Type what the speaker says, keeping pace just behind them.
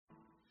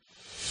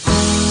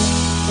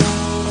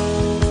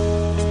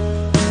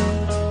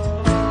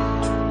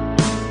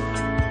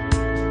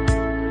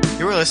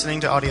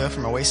listening to audio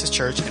from Oasis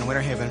Church in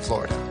Winter Haven,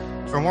 Florida.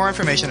 For more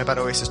information about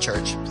Oasis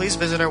Church, please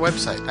visit our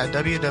website at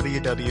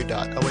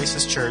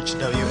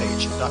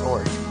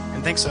www.oasischurchwh.org.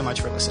 And thanks so much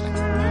for listening.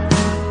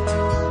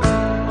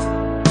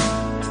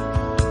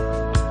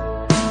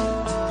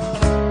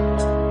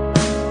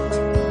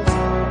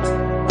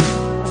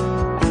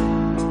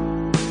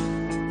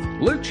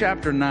 Luke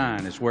chapter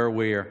 9 is where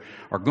we are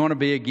going to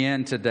be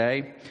again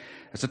today.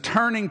 It's a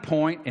turning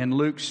point in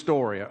Luke's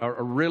story,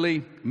 a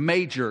really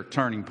major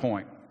turning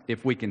point,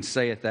 if we can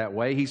say it that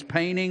way. He's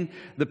painting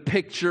the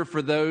picture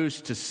for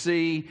those to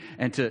see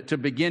and to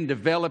begin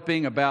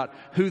developing about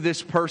who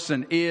this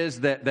person is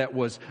that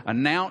was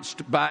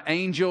announced by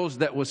angels,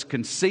 that was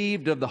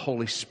conceived of the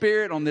Holy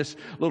Spirit on this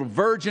little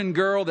virgin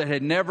girl that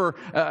had never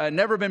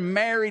been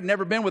married,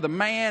 never been with a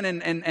man,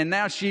 and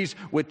now she's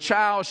with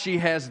child. She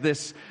has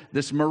this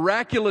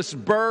miraculous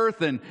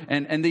birth, and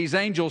these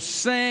angels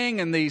sing,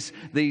 and these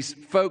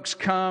folks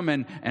come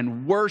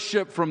and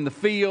worship from the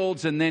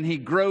fields, and then he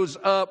grows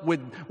up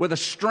with a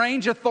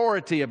strange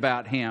authority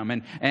about him,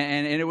 and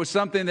it was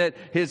something that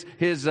his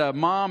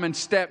mom and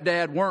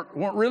stepdad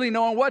weren't really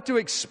knowing what to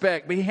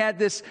expect. But he had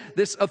this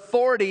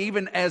authority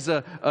even as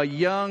a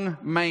young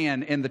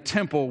man in the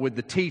temple with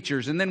the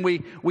teachers. And then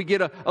we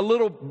get a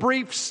little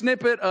brief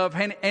snippet of,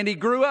 and he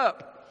grew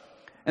up.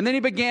 And then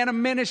he began a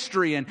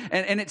ministry, and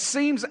it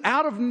seems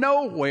out of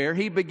nowhere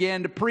he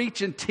began to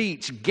preach and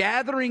teach,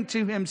 gathering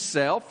to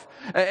himself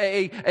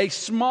a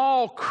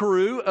small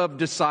crew of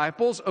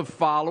disciples, of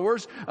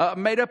followers,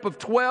 made up of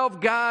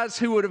 12 guys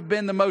who would have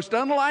been the most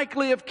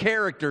unlikely of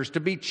characters to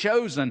be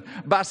chosen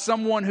by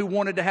someone who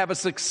wanted to have a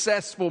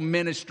successful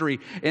ministry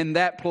in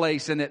that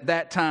place and at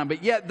that time.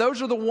 But yet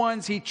those are the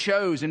ones he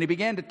chose, and he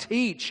began to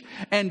teach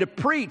and to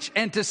preach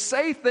and to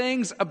say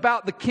things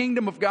about the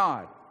kingdom of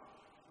God.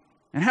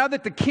 And how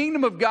that the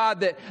kingdom of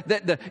God that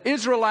the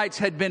Israelites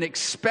had been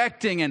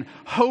expecting and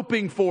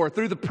hoping for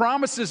through the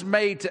promises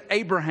made to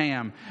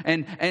Abraham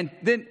and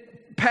then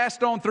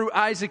passed on through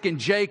Isaac and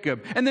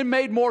Jacob, and then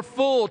made more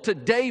full to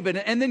David,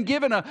 and then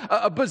given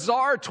a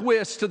bizarre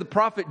twist to the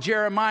prophet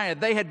Jeremiah.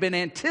 They had been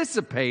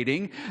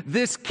anticipating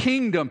this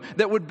kingdom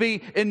that would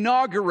be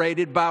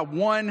inaugurated by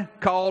one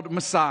called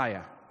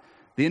Messiah,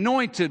 the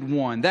anointed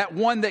one, that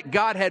one that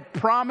God had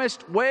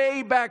promised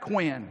way back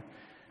when.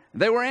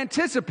 They were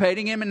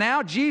anticipating him, and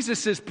now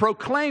Jesus is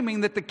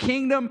proclaiming that the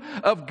kingdom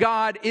of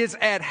God is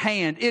at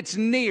hand. It's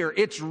near.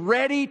 It's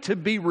ready to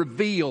be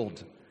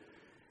revealed.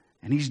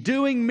 And he's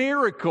doing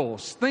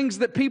miracles, things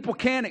that people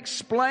can't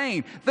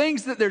explain,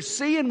 things that they're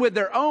seeing with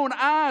their own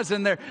eyes,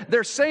 and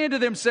they're saying to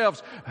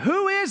themselves,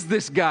 who is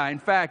this guy? In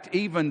fact,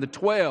 even the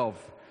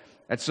 12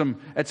 at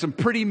some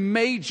pretty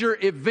major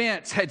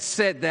events had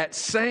said that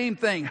same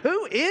thing.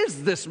 Who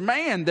is this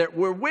man that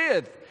we're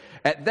with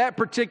at that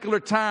particular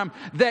time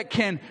that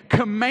can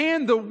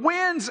command the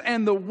winds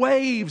and the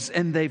waves,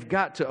 and they've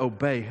got to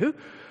obey?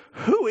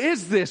 Who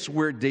is this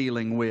we're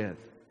dealing with?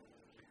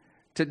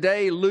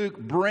 Today, Luke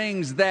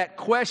brings that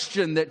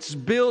question that's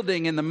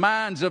building in the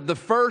minds of the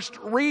first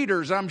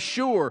readers, I'm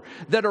sure,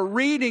 that are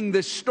reading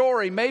this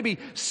story. Maybe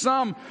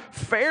some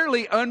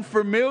fairly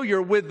unfamiliar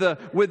with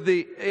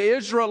the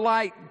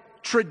Israelite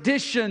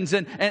traditions,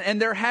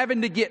 and they're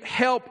having to get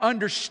help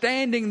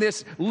understanding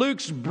this.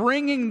 Luke's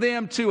bringing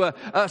them to a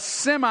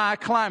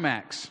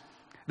semi-climax.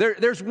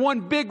 There's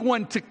one big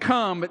one to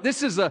come.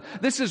 This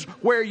is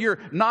where you're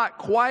not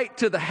quite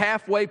to the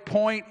halfway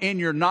point in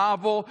your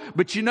novel,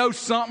 but you know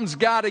something's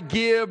got to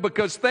give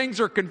because things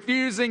are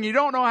confusing. You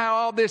don't know how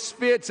all this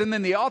fits, and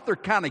then the author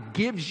kind of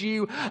gives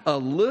you a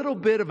little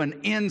bit of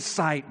an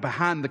insight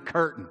behind the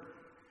curtain.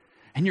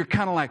 And you're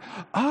kind of like,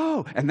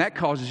 oh, and that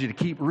causes you to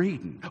keep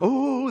reading.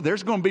 Oh,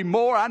 there's going to be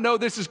more. I know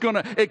this is going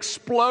to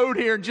explode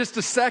here in just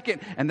a second.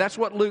 And that's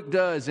what Luke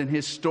does in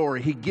his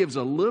story. He gives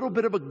a little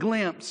bit of a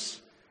glimpse,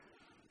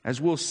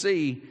 as we'll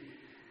see,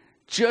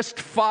 just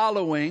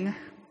following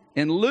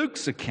in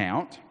Luke's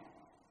account,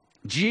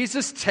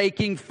 Jesus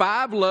taking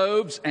 5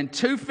 loaves and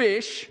 2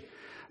 fish,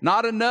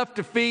 not enough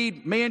to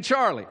feed me and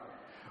Charlie.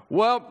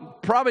 Well,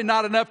 probably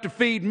not enough to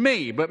feed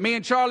me, but me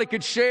and Charlie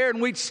could share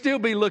and we'd still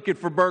be looking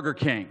for Burger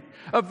King.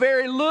 A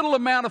very little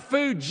amount of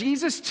food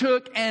Jesus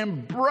took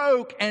and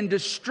broke and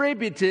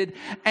distributed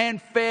and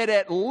fed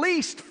at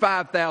least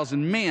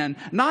 5,000 men,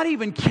 not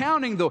even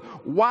counting the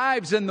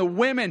wives and the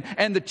women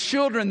and the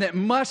children that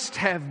must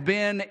have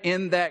been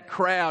in that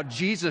crowd.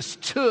 Jesus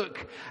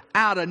took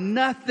out of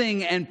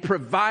nothing and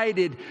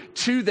provided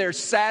to their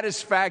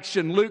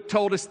satisfaction. Luke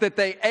told us that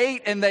they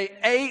ate and they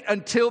ate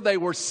until they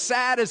were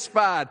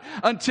satisfied,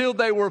 until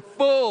they were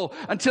full,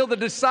 until the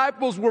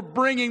disciples were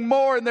bringing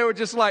more and they were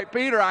just like,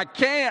 Peter, I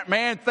can't,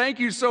 man. Thank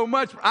you so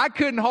much. I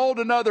couldn't hold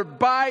another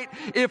bite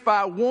if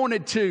I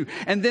wanted to.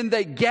 And then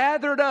they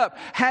gathered up,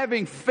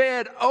 having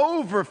fed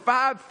over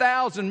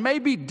 5,000,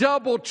 maybe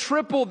double,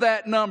 triple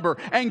that number,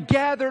 and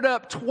gathered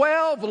up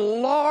 12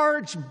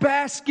 large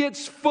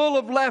baskets full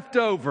of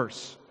leftovers.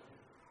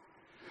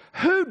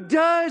 Who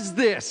does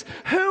this?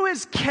 Who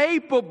is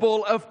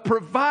capable of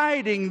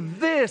providing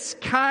this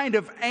kind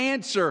of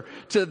answer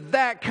to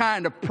that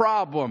kind of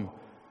problem?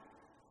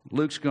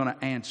 Luke's going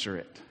to answer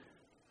it.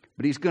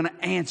 But he's going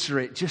to answer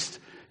it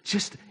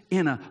just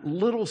in a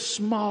little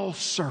small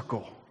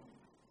circle.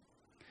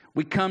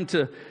 We come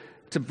to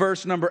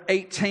verse number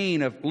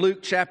 18 of Luke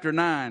chapter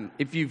 9.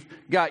 If you've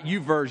got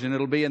YouVersion,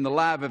 it'll be in the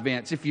live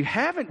events. If you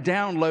haven't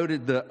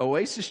downloaded the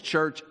Oasis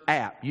Church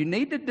app, you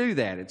need to do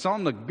that. It's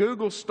on the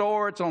Google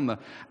Store. It's on the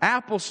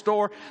Apple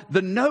Store.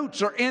 The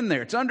notes are in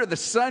there. It's under the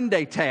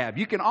Sunday tab.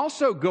 You can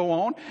also go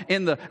on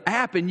in the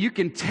app and you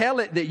can tell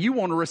it that you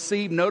want to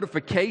receive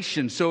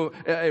notifications. So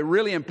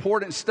really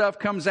important stuff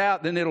comes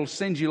out, then it'll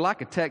send you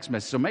like a text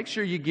message. So make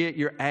sure you get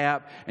your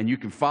app and you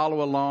can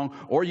follow along,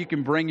 or you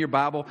can bring your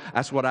Bible.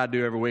 That's what I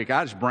do every week.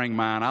 I just bring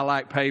mine. I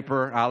like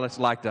paper. I just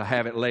like to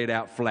have it laid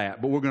out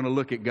flat. But we're going to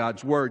look at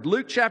God's Word.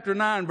 Luke chapter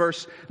 9,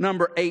 verse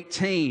number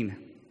 18.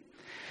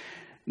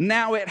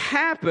 Now it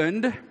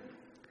happened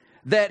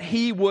that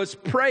he was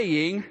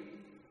praying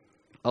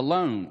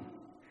alone.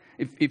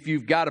 If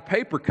you've got a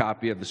paper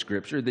copy of the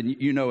Scripture, then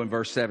you know in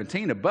verse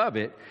 17 above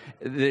it,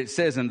 it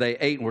says, and they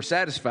ate and were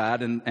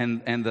satisfied,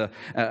 and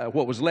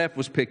what was left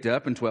was picked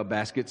up in 12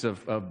 baskets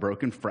of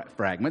broken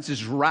fragments.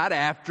 It's right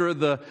after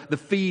the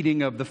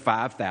feeding of the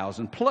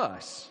 5,000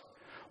 plus.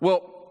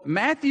 Well,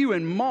 Matthew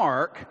and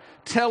Mark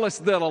tell us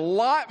that a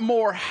lot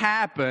more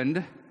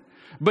happened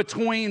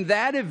between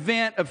that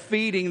event of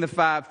feeding the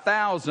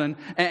 5,000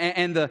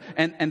 and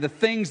the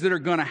things that are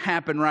going to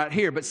happen right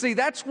here. But see,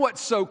 that's what's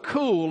so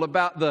cool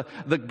about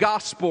the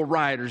gospel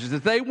writers, is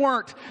that they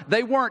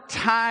weren't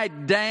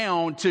tied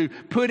down to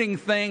putting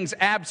things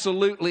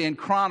absolutely in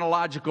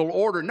chronological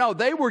order. No,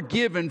 they were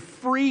given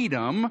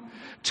freedom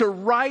to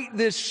write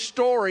this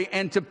story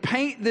and to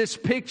paint this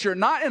picture,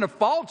 not in a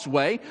false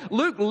way.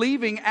 Luke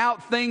leaving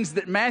out things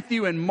that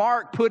Matthew and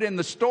Mark put in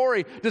the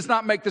story does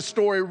not make the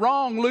story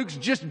wrong. Luke's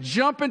just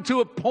jumping to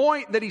a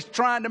point that he's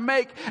trying to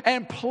make.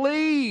 And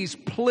please,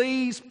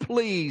 please,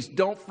 please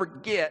don't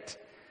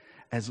forget,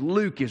 as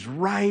Luke is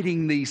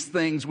writing these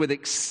things with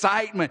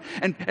excitement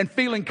and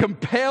feeling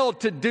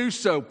compelled to do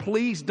so,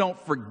 please don't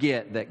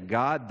forget that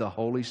God, the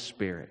Holy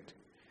Spirit,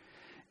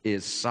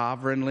 is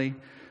sovereignly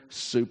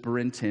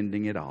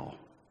superintending it all,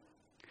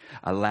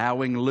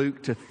 allowing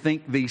Luke to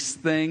think these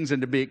things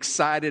and to be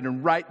excited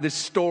and write this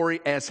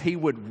story as he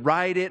would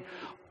write it,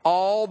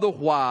 all the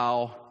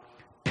while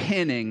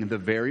penning the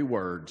very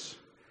words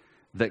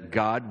that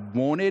God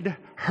wanted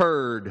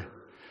heard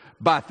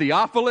by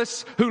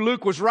Theophilus, who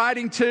Luke was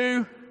writing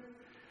to,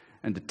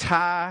 and to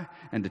Ty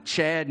and to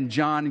Chad and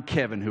John and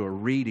Kevin, who are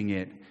reading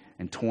it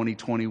in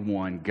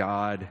 2021.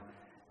 God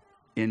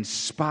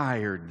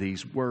inspired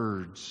these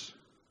words.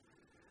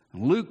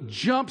 Luke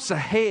jumps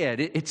ahead.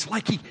 It's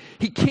like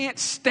he can't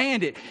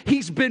stand it.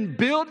 He's been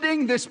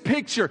building this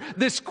picture,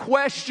 this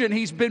question.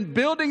 He's been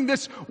building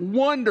this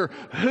wonder.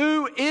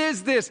 Who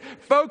is this?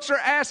 Folks are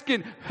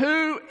asking,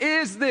 who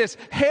is this?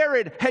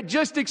 Herod had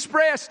just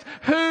expressed,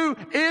 who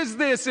is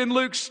this in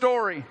Luke's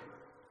story?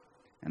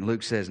 And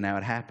Luke says, now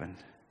it happened.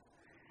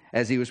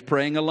 As he was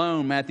praying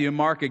alone, Matthew and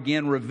Mark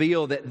again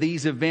reveal that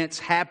these events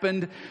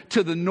happened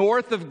to the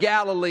north of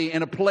Galilee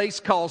in a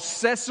place called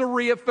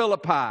Caesarea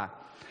Philippi.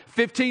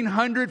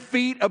 1,500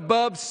 feet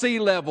above sea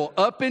level,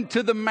 up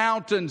into the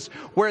mountains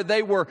where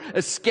they were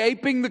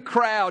escaping the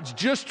crowds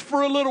just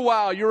for a little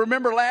while. You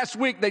remember last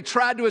week they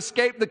tried to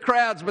escape the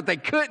crowds, but they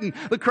couldn't.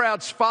 The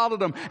crowds followed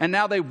them. And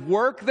now they've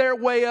worked their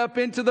way up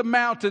into the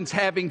mountains,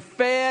 having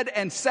fed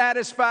and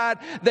satisfied.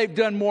 They've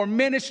done more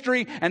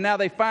ministry, and now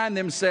they find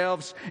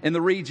themselves in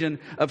the region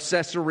of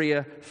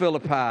Caesarea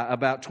Philippi,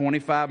 about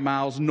 25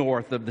 miles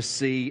north of the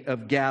Sea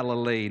of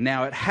Galilee.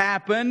 Now it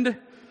happened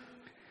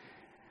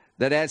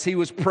that as he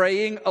was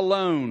praying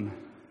alone,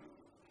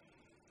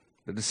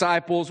 the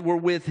disciples were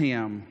with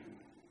him,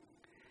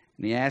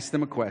 and he asked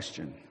them a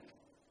question.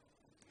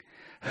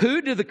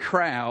 Who do the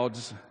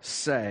crowds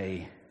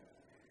say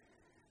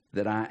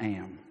that I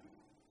am?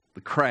 The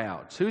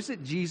crowds. Who's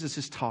it Jesus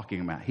is talking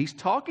about? He's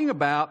talking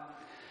about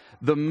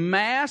the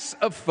mass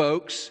of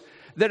folks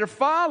that are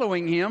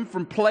following him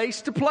from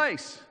place to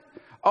place.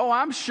 Oh,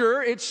 I'm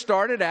sure it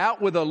started out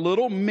with a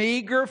little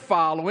meager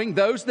following,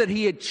 those that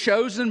he had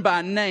chosen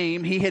by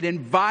name, he had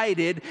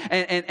invited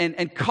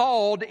and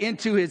called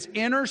into his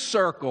inner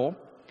circle.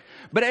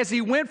 But as he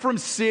went from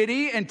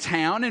city and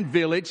town and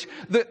village,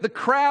 the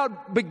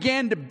crowd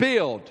began to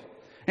build.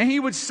 And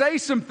he would say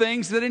some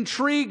things that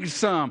intrigued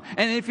some.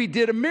 And if he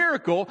did a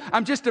miracle,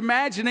 I'm just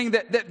imagining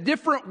that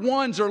different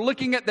ones are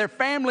looking at their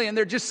family and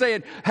they're just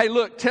saying, hey,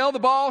 look, tell the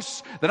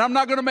boss that I'm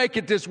not going to make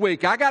it this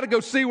week. I got to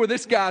go see where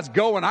this guy's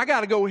going. I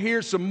got to go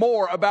hear some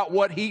more about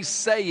what he's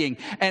saying.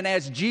 And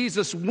as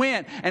Jesus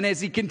went and as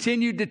he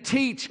continued to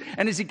teach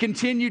and as he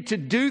continued to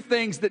do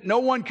things that no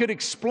one could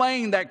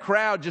explain, that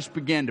crowd just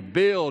began to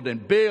build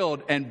and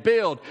build and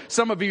build.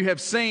 Some of you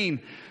have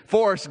seen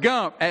Forrest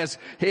Gump as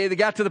they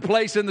got to the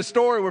place in the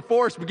story story where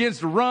Forrest begins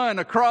to run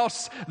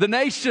across the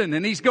nation,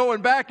 and he's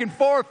going back and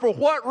forth. For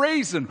what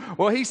reason?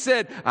 Well, he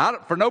said,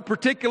 for no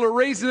particular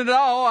reason at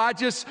all. I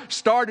just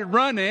started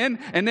running,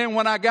 and then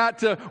when I got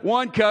to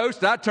one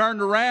coast, I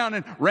turned around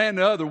and ran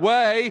the other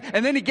way,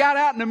 and then he got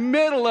out in the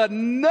middle of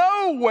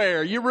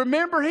nowhere. You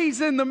remember,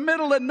 he's in the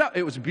middle of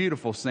it was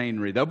beautiful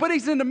scenery, though, but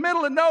he's in the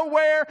middle of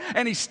nowhere,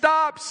 and he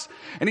stops,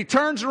 and he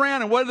turns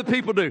around, and what do the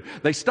people do?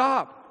 They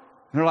stop.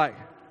 They're like,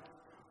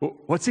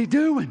 what's he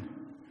doing?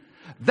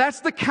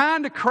 That's the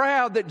kind of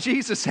crowd that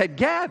Jesus had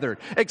gathered,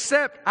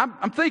 except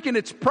I'm thinking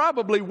it's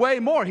probably way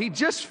more. He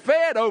just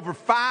fed over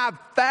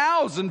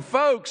 5,000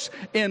 folks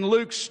in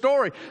Luke's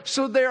story.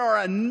 So there are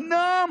a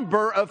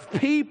number of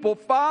people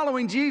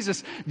following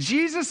Jesus.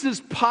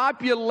 Jesus'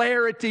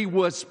 popularity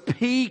was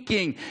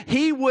peaking.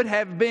 He would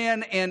have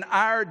been, in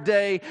our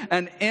day,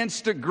 an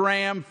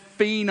Instagram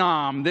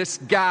phenom. This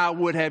guy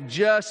would have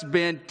just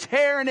been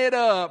tearing it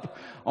up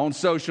on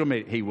social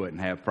media. He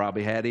wouldn't have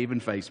probably had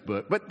even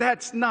Facebook, but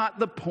that's not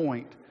the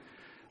point.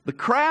 The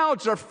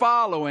crowds are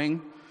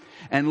following,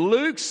 and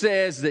Luke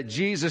says that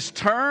Jesus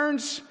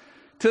turns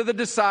to the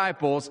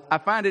disciples. I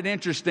find it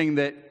interesting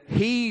that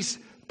he's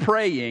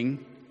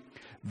praying.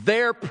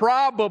 They're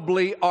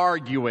probably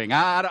arguing.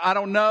 I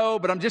don't know,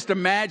 but I'm just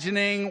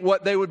imagining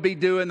what they would be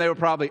doing. They were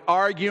probably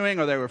arguing,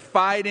 or they were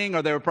fighting,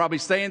 or they were probably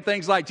saying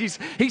things like, Jesus,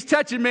 he's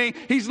touching me,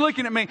 he's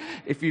looking at me.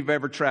 If you've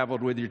ever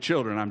traveled with your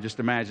children, I'm just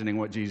imagining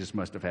what Jesus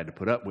must have had to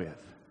put up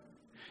with.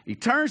 He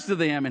turns to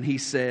them and he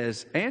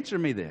says, answer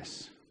me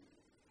this.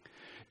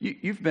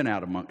 You've been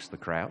out amongst the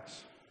crowds.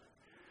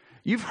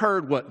 You've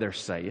heard what they're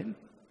saying.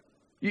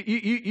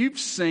 You've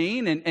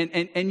seen,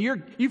 and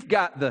you've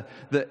got the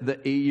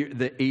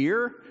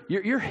ear.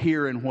 You're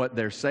hearing what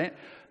they're saying.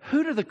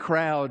 Who do the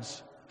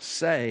crowds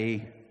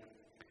say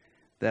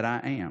that I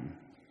am?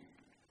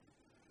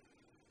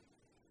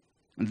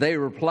 And they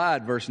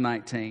replied, verse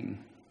 19.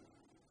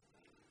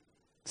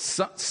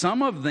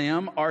 Some of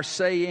them are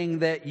saying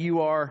that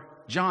you are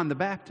John the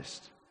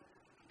Baptist.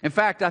 In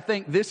fact, I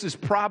think this is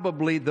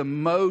probably the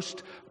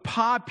most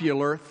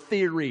popular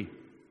theory.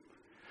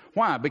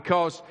 Why?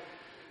 Because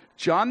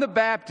John the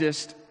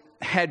Baptist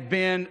had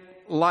been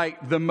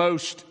like the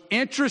most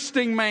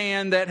interesting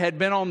man that had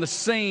been on the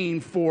scene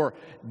for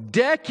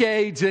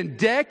decades and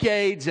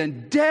decades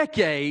and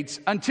decades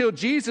until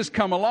Jesus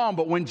come along.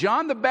 But when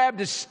John the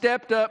Baptist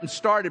stepped up and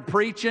started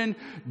preaching,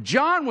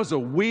 John was a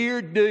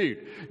weird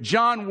dude.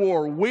 John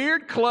wore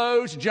weird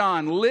clothes.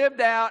 John lived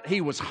out.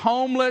 He was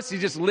homeless. He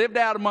just lived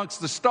out amongst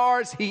the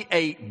stars. He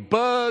ate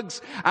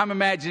bugs. I'm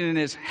imagining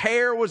his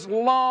hair was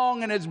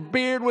long and his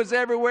beard was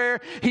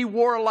everywhere. He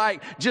wore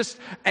like just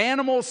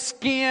animal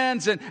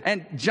skins,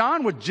 and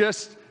John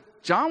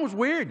was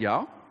weird,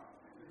 y'all.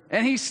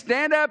 And he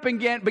stand up and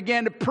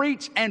began to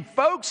preach, and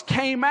folks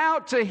came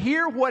out to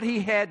hear what he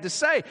had to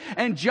say.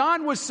 And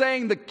John was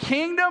saying the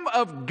kingdom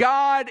of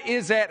God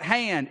is at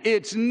hand.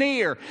 It's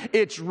near.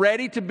 It's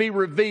ready to be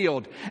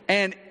revealed.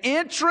 And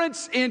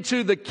entrance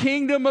into the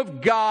kingdom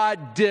of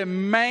God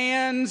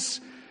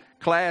demands,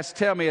 class,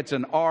 tell me it's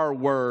an R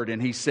word.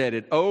 And he said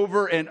it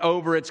over and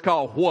over. It's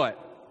called what?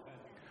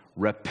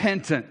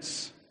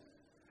 Repentance.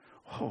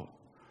 Oh.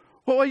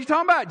 Well, what are you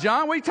talking about,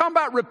 John? What are you talking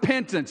about?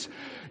 Repentance.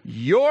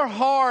 Your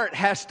heart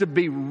has to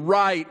be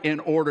right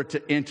in order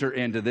to enter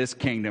into this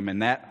kingdom,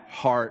 and that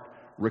heart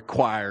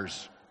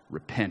requires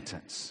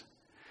repentance.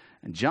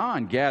 And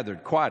John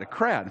gathered quite a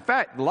crowd. In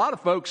fact, a lot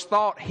of folks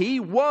thought he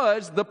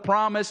was the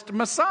promised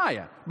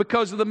Messiah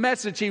because of the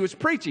message he was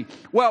preaching.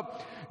 Well,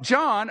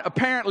 John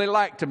apparently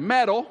liked to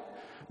meddle,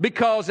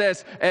 because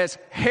as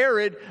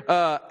Herod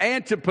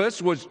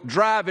Antipas was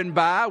driving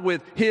by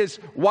with his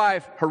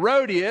wife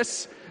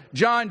Herodias,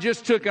 John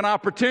just took an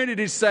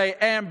opportunity to say,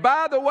 and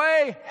by the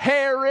way,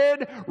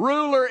 Herod,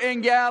 ruler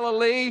in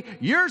Galilee,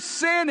 you're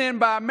sinning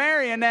by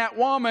marrying that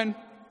woman.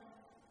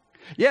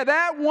 Yeah,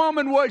 that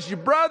woman was your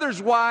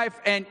brother's wife,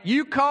 and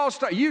you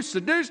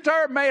seduced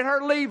her, made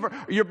her leave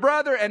your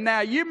brother, and now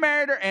you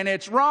married her, and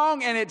it's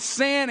wrong, and it's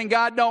sin, and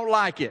God don't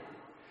like it.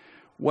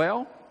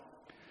 Well,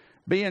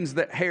 being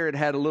that Herod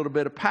had a little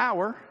bit of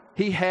power,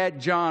 he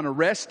had John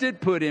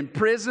arrested, put in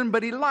prison,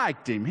 but he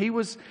liked him. He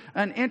was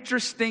an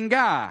interesting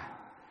guy.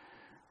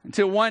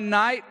 Until one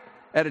night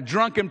at a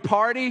drunken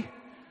party,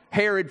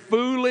 Herod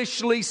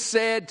foolishly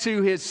said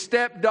to his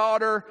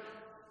stepdaughter,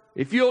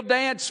 if you'll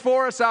dance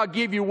for us, I'll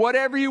give you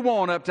whatever you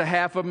want, up to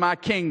half of my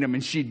kingdom.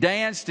 And she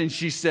danced, and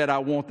she said, I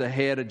want the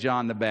head of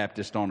John the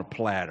Baptist on a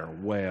platter.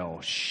 Well,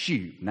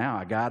 shoot, now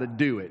I got to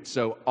do it.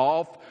 So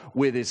off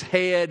with his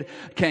head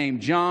came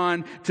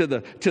John to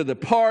the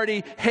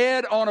party,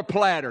 head on a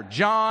platter.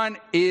 John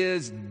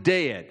is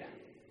dead.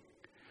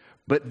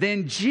 But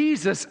then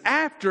Jesus,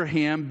 after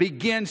him,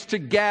 begins to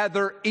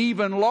gather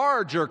even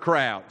larger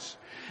crowds.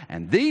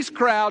 And these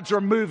crowds are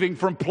moving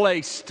from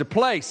place to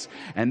place.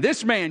 And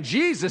this man,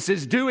 Jesus,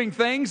 is doing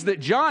things that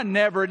John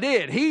never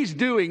did. He's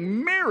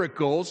doing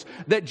miracles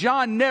that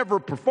John never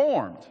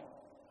performed.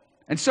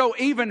 And so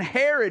even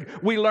Herod,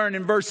 we learn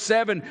in verse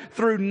 7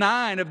 through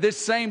 9 of this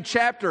same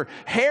chapter,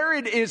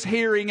 Herod is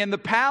hearing in the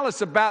palace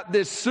about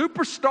this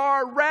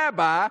superstar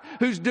rabbi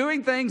who's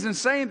doing things and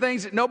saying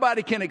things that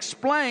nobody can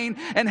explain.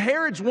 And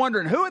Herod's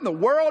wondering, who in the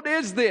world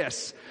is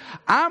this?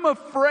 I'm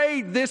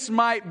afraid this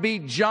might be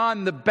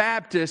John the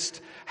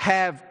Baptist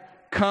have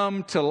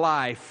come to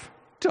life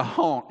to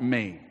haunt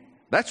me.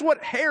 That's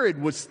what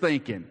Herod was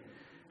thinking.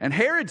 And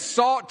Herod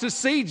sought to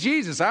see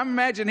Jesus. I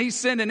imagine he's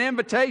sending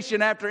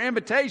invitation after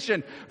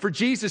invitation for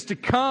Jesus to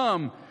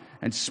come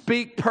and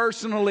speak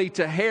personally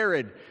to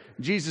Herod.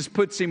 Jesus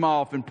puts him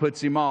off and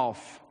puts him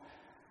off.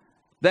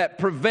 That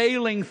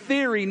prevailing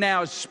theory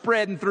now is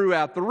spreading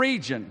throughout the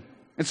region.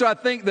 And so I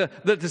think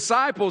the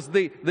disciples,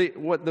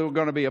 what they were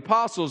going to be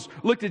apostles,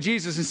 looked at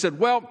Jesus and said,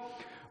 well,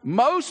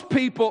 most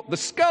people, the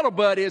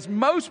scuttlebutt is,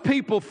 most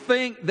people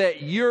think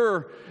that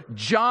you're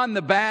John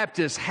the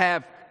Baptist,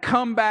 have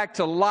come back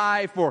to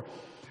life or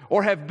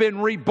have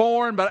been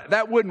reborn, but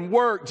that wouldn't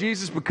work,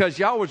 Jesus, because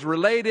y'all was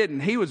related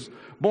and he was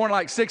born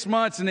like 6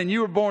 months and then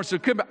you were born, so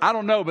it could be, I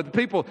don't know, but the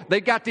people, they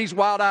got these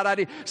wild-eyed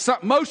ideas.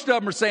 Most of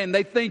them are saying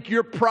they think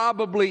you're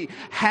probably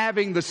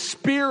having the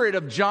spirit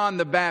of John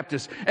the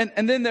Baptist.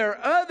 And then there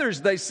are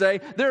others, they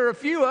say, there are a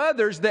few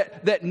others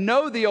that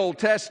know the Old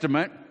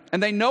Testament,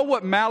 and they know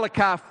what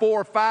Malachi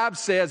 4:5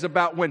 says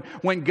about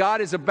when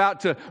God is about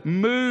to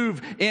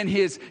move in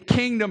His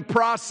kingdom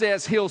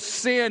process, He'll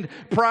send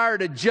prior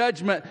to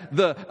judgment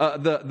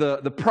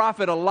the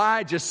prophet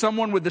Elijah,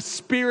 someone with the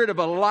spirit of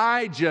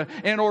Elijah,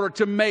 in order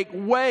to make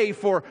way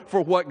for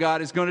what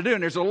God is going to do.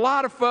 And there's a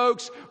lot of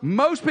folks,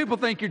 most people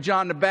think you're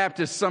John the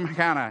Baptist, some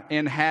kind of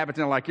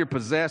inhabitant, like you're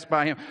possessed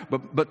by him.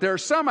 But there are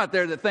some out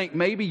there that think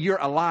maybe you're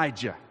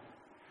Elijah.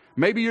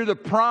 Maybe you're the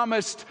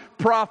promised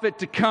prophet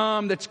to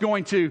come that's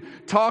going to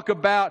talk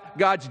about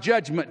God's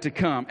judgment to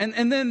come.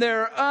 And then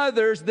there are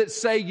others that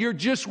say you're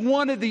just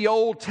one of the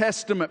Old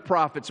Testament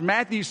prophets.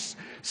 Matthew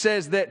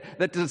says that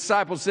the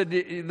disciples said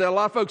that a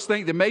lot of folks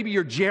think that maybe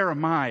you're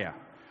Jeremiah.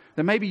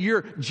 That maybe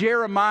you're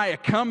Jeremiah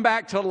come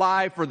back to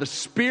life, or the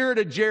spirit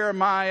of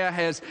Jeremiah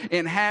has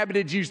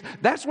inhabited you.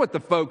 That's what the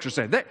folks are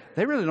saying.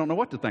 They really don't know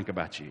what to think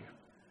about you.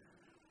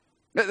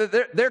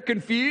 They're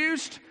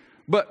confused.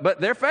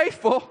 But they're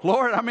faithful,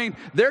 Lord. I mean,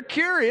 they're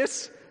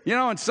curious,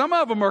 and some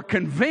of them are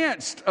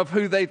convinced of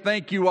who they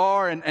think you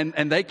are,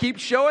 and they keep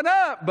showing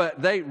up,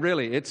 but they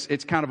really,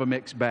 it's kind of a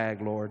mixed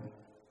bag, Lord.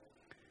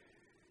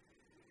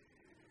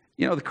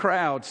 The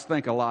crowds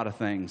think a lot of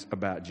things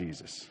about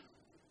Jesus.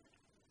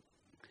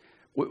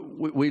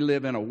 We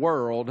live in a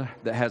world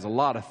that has a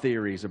lot of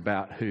theories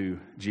about who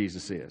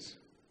Jesus is.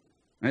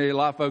 A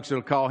lot of folks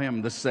will call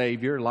him the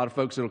Savior. A lot of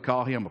folks will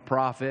call him a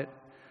prophet.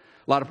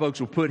 A lot of folks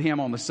will put him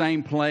on the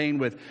same plane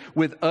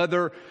with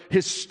other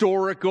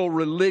historical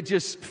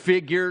religious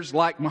figures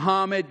like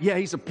Muhammad. Yeah,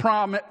 he's a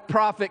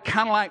prophet,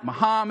 kind of like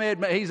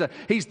Muhammad.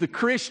 He's the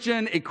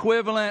Christian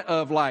equivalent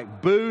of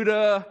like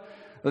Buddha,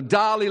 the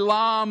Dalai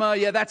Lama.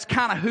 Yeah, that's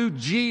kind of who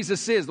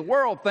Jesus is. The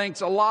world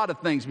thinks a lot of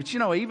things, but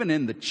even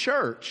in the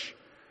church,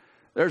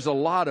 there's a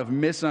lot of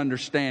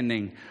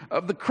misunderstanding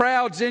of the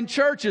crowds in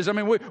churches. I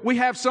mean, we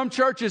have some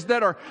churches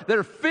that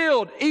are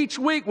filled each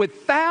week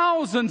with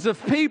thousands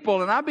of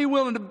people, and I'd be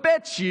willing to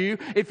bet you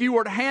if you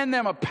were to hand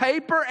them a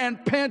paper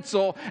and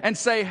pencil and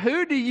say,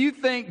 who do you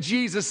think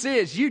Jesus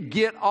is? You'd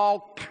get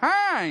all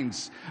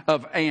kinds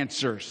of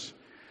answers,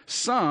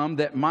 some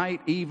that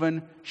might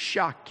even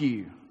shock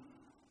you.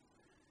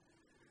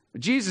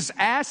 Jesus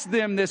asked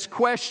them this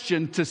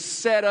question to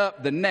set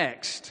up the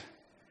next.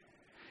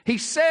 He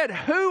said,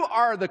 who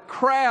are the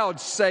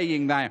crowds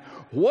saying that?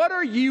 What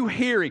are you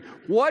hearing?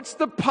 What's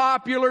the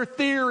popular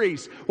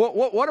theories?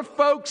 What do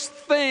folks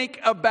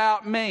think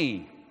about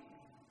me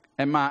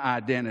and my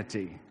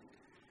identity?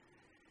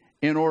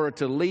 In order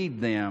to lead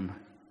them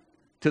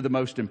to the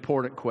most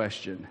important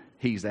question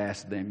he's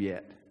asked them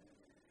yet.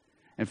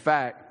 In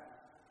fact,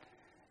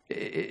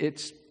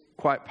 it's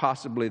quite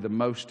possibly the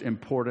most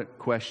important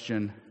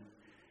question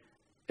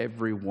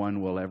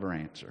everyone will ever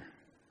answer.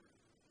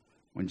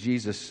 When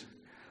Jesus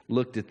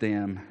looked at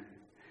them,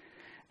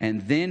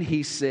 and then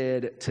he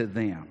said to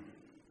them,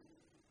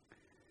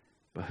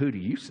 but who do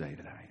you say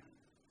that I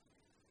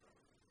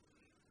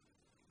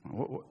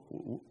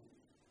am?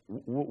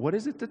 What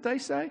is it that they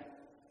say?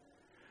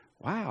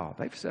 Wow,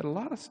 they've said a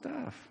lot of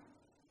stuff.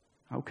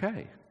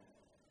 Okay.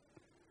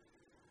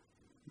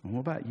 And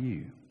what about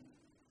you?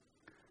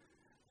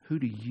 Who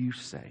do you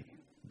say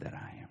that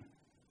I am?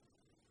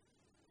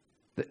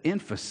 The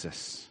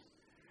emphasis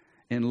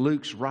in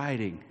Luke's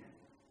writing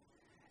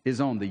is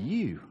on the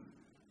you.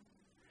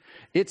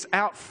 It's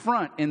out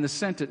front in the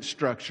sentence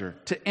structure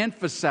to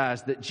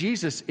emphasize that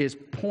Jesus is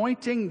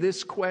pointing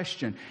this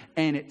question,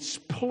 and it's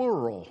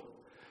plural.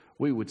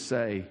 We would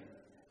say,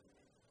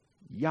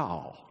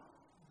 y'all.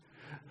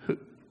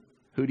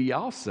 Who do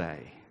y'all say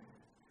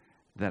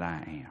that I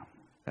am?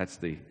 That's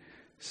the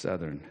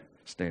Southern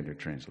Standard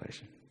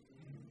Translation.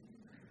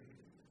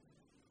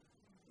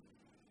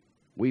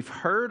 We've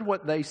heard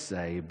what they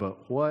say,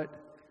 but what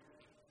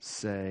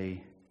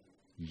say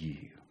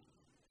you?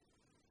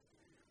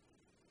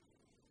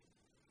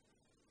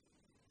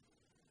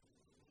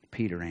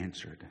 Peter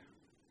answered,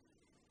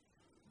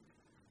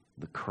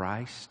 the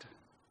Christ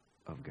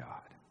of God.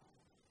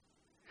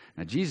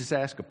 Now, Jesus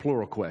asked a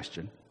plural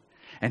question,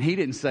 and he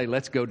didn't say,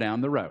 let's go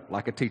down the road,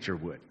 like a teacher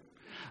would.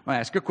 I'll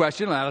ask a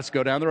question, now let's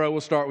go down the road,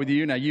 we'll start with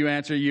you. Now, you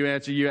answer.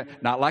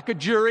 Not like a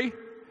jury. You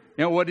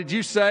know, what did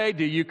you say?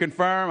 Do you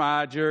confirm?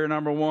 I, juror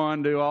number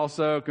one, do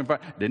also confirm.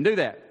 Didn't do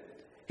that.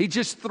 He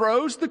just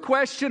throws the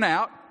question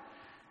out,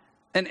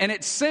 and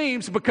it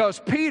seems because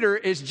Peter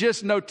is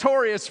just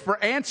notorious for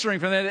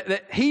answering from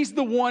that he's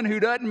the one who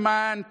doesn't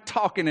mind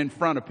talking in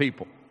front of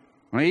people.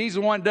 I mean, he's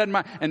the one who doesn't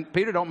mind. And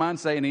Peter don't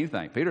mind saying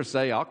anything. Peter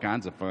say all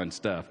kinds of fun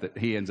stuff that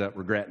he ends up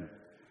regretting.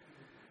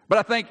 But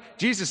I think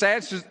Jesus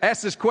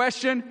asks this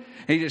question,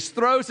 and he just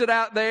throws it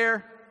out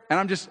there,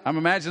 and I'm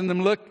imagining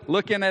them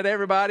looking at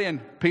everybody, and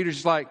Peter's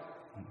just like,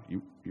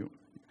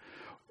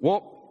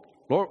 well,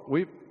 Lord,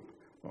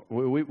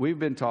 we've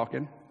been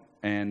talking,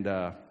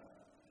 and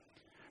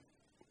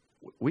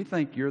we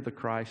think you're the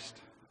Christ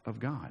of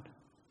God.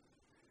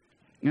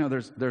 You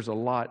know, there's a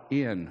lot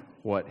in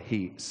what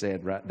he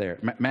said right there.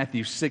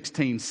 Matthew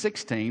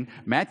 16:16,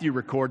 Matthew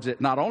records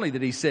it not only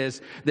that he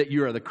says that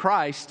you are the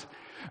Christ,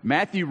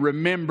 Matthew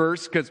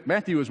remembers, because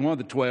Matthew was one of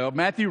the 12,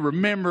 Matthew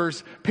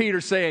remembers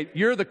Peter saying,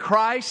 you're the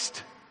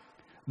Christ,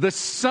 the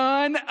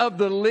Son of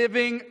the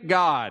living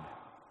God.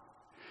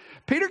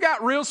 Peter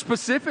got real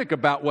specific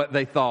about what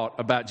they thought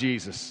about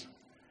Jesus.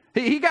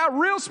 He got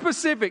real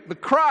specific, the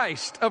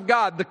Christ of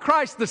God, the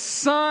Christ, the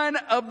Son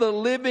of the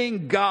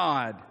living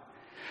God.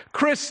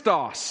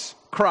 Christos,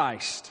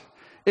 Christ.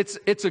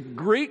 It's a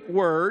Greek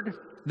word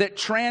that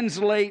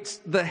translates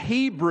the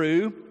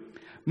Hebrew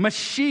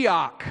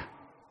Mashiach.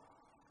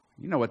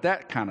 You know what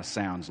that kind of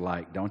sounds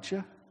like, don't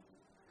you?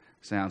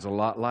 Sounds a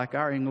lot like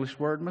our English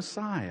word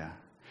Messiah.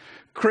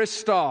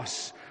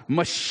 Christos,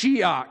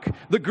 Mashiach,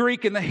 the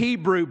Greek and the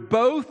Hebrew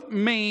both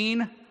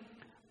mean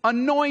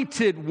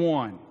anointed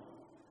one,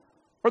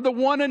 or the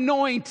one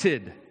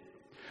anointed.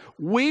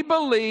 We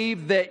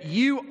believe that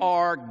you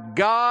are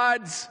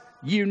God's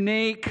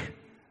unique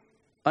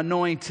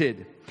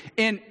anointed.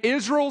 In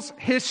Israel's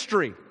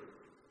history,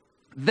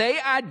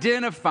 they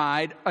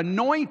identified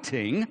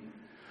anointing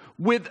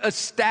with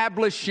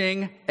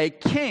establishing a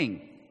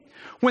king.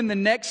 When the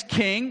next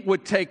king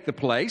would take the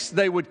place,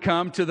 they would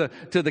come to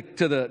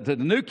the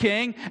new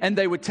king, and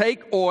they would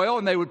take oil,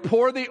 and they would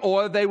pour the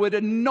oil. They would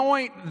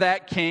anoint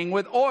that king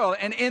with oil.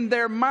 And in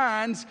their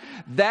minds,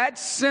 that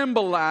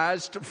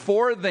symbolized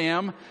for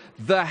them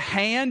the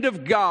hand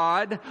of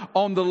God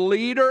on the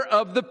leader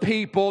of the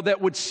people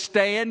that would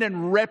stand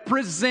and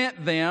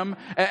represent them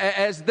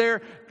as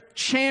their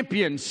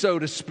champion, so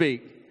to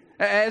speak.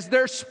 As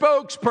their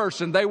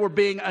spokesperson, they were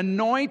being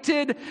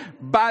anointed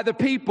by the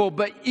people,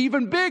 but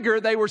even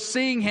bigger, they were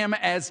seeing him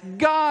as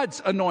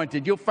God's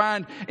anointed. You'll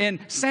find in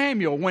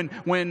Samuel,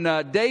 when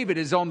David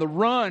is on the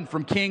run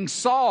from King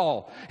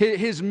Saul,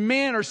 his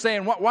men are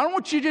saying, why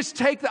don't you just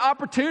take the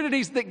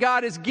opportunities that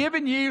God has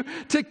given you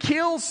to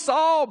kill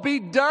Saul? Be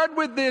done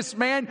with this,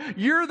 man.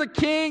 You're the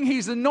king.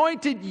 He's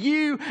anointed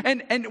you,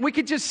 and we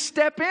could just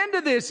step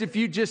into this if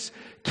you just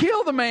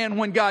kill the man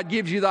when God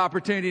gives you the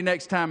opportunity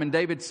next time. And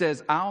David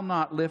says, I'll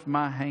not lift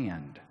my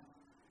hand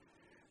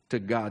to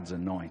God's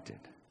anointed.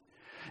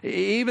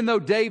 Even though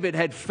David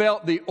had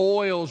felt the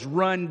oils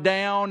run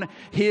down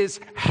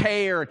his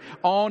hair,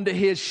 onto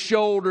his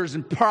shoulders,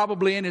 and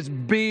probably in his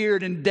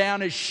beard and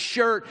down his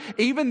shirt,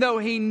 even though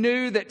he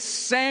knew that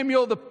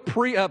Samuel the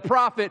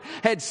prophet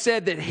had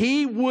said that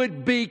he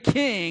would be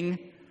king,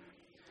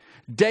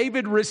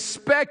 David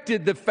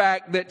respected the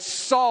fact that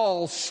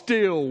Saul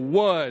still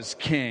was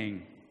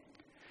king.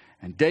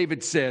 And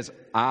David says,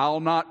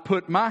 I'll not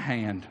put my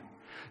hand.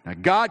 Now,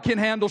 God can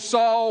handle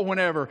Saul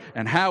whenever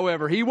and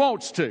however he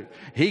wants to.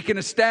 He can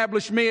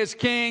establish me as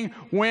king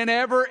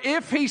whenever,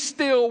 if he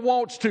still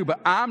wants to.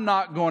 But I'm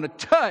not going to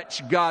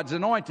touch God's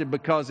anointed,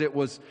 because it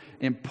was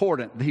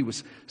important that he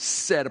was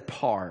set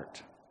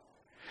apart.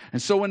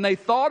 And so when they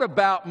thought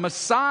about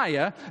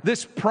Messiah,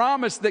 this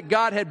promise that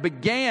God had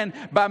began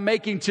by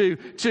making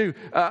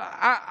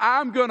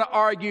I'm going to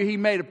argue he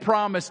made a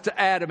promise to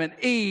Adam and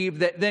Eve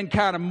that then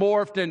kind of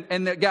morphed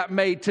and that got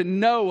made to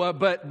Noah,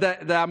 but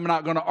that I'm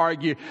not going to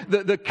argue.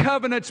 The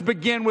covenants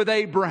begin with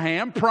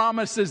Abraham,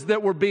 promises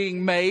that were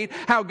being made,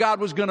 how God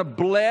was going to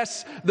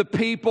bless the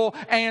people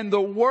and the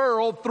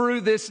world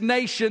through this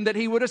nation that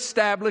he would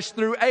establish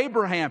through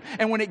Abraham.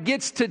 And when it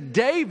gets to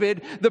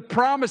David, the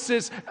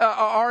promises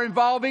are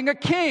involving a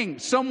king,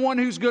 someone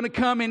who's going to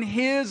come in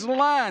his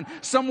line,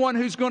 someone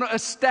who's going to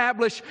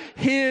establish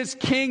his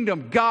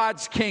kingdom,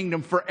 God's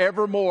kingdom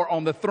forevermore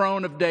on the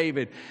throne of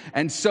David.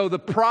 And so the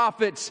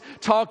prophets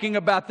talking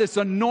about this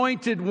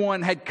anointed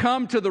one had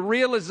come to the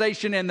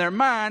realization in their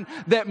mind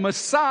that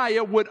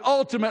Messiah would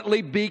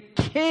ultimately be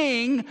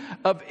king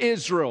of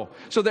Israel.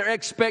 So their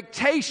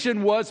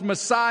expectation was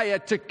Messiah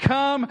to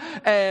come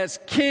as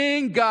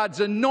king, God's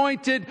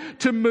anointed,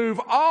 to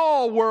move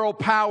all world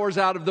powers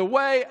out of the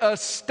way,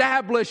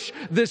 establish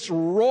this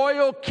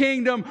royal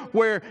kingdom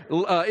where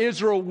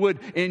Israel would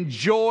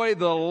enjoy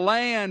the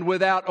land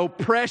without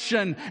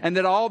oppression, and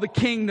that all the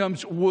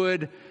kingdoms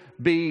would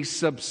be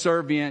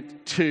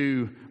subservient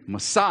to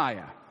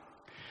Messiah.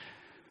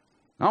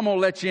 I'm going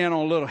to let you in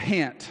on a little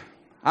hint.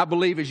 I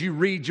believe as you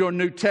read your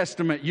New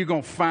Testament, you're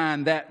going to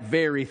find that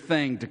very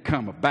thing to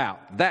come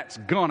about. That's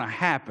going to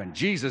happen.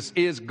 Jesus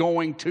is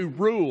going to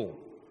rule.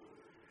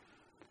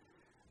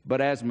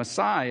 But as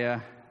Messiah,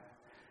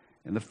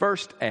 in the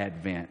first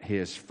advent,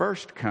 his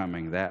first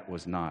coming, that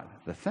was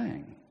not the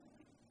thing.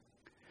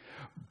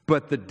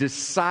 But the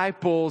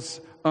disciples'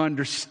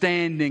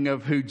 understanding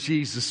of who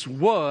Jesus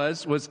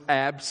was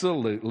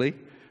absolutely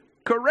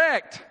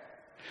correct.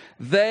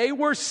 They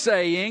were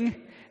saying,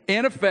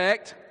 in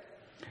effect,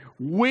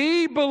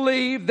 we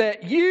believe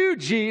that you,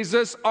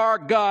 Jesus, are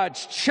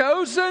God's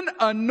chosen,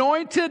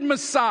 anointed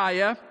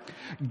Messiah,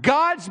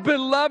 God's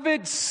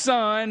beloved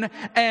Son,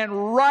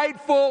 and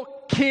rightful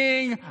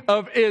King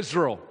of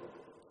Israel.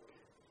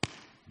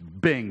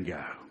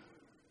 Bingo.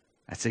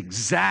 That's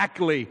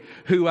exactly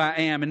who I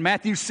am. In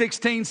Matthew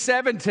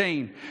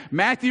 16:17,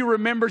 Matthew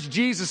remembers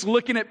Jesus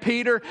looking at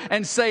Peter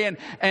and saying,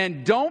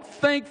 and don't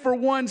think for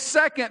one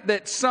second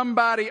that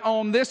somebody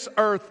on this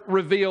earth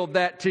revealed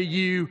that to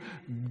you.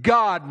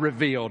 God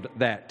revealed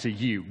that to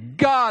you.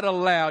 God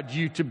allowed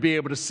you to be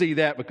able to see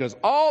that because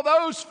all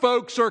those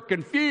folks are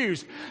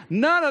confused.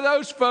 None of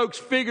those folks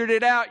figured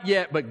it out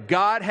yet, but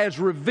God has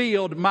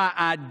revealed my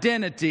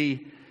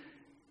identity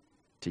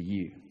to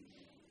you.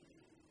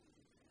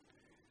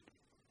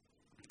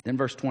 Then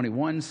verse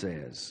 21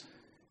 says,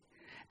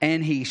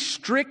 and he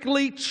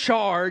strictly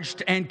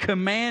charged and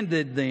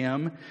commanded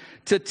them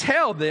to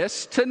tell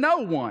this to no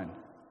one.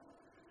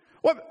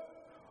 What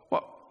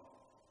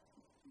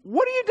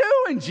are you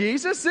doing,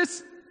 Jesus?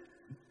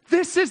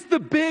 This is the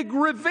big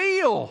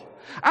reveal.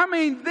 I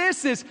mean,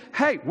 this is,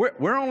 hey,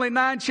 we're only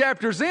 9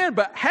 chapters in,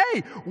 but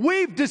hey,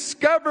 we've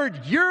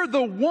discovered you're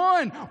the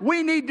one.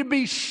 We need to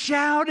be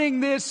shouting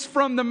this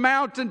from the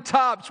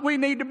mountaintops. We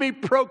need to be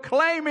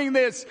proclaiming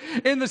this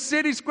in the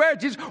city square.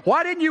 Jesus,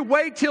 why didn't you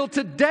wait till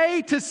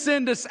today to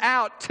send us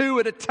out 2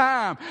 at a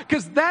time?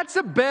 Because that's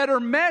a better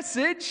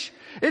message.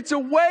 It's a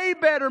way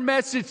better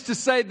message to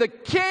say the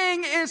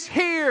King is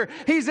here.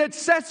 He's at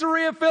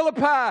Caesarea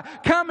Philippi.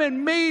 Come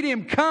and meet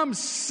him. Come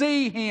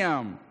see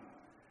him.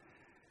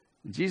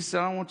 Jesus said,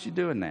 I don't want you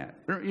doing that.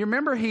 You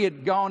remember he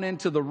had gone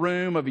into the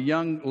room of a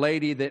young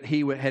lady that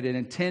he had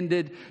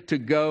intended to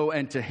go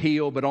and to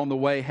heal, but on the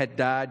way had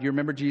died. You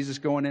remember Jesus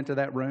going into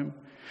that room?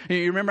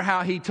 You remember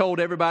how he told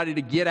everybody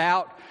to get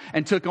out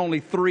and took only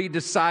 3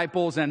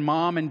 disciples and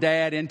mom and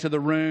dad into the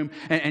room,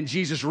 and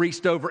Jesus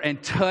reached over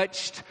and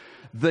touched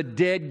the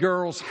dead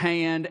girl's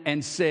hand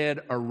and said,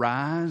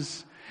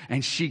 arise.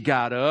 And she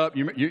got up.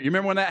 You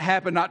remember when that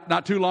happened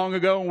not too long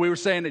ago when we were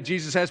saying that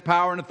Jesus has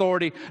power and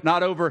authority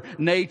not over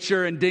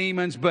nature and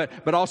demons,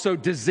 but also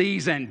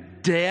disease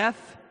and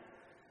death?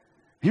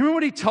 You remember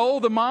what he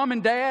told the mom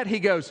and dad? He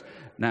goes,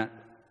 now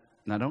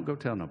don't go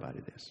tell nobody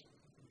this.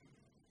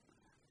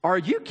 Are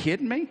you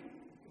kidding me?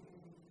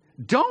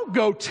 Don't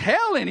go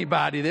tell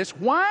anybody this.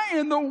 Why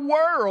in the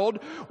world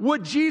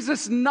would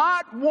Jesus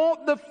not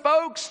want the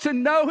folks to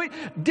know?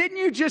 Didn't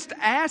you just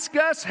ask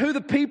us who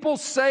the people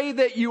say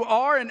that you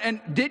are? And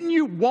didn't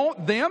you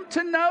want them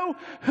to know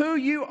who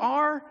you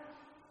are?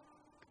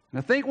 And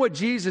I think what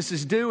Jesus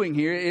is doing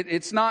here,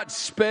 it's not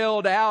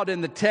spelled out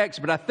in the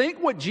text, but I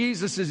think what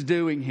Jesus is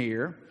doing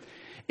here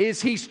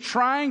is he's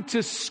trying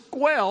to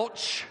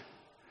squelch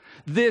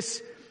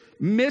this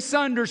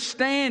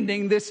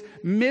misunderstanding, this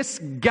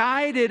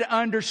misguided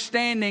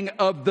understanding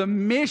of the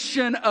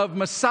mission of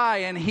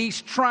Messiah, and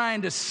he's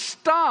trying to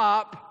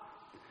stop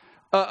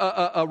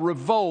a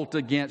revolt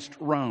against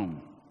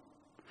Rome.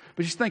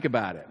 But just think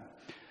about it.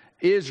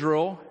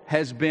 Israel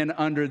has been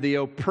under the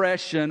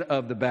oppression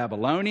of the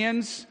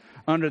Babylonians,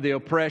 under the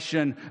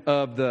oppression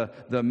of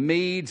the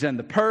Medes and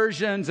the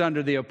Persians,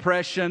 under the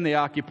oppression, the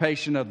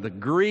occupation of the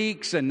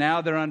Greeks, and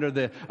now they're under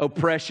the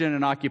oppression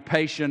and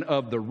occupation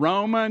of the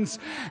Romans.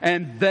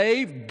 And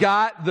they've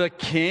got the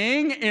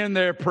king in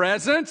their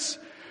presence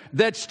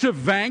that's to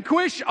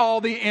vanquish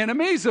all the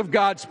enemies of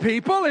God's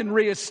people and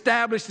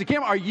reestablish the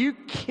kingdom. Are you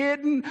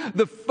kidding?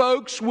 The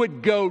folks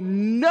would go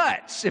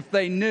nuts if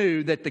they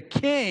knew that the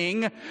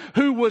king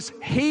who was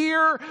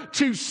here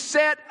to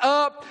set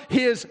up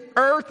his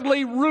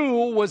earthly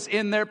rule was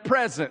in their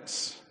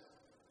presence.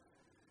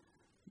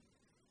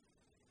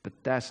 But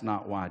that's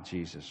not why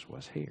Jesus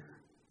was here.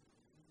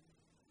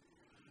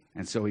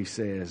 And so he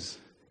says,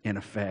 in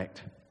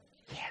effect,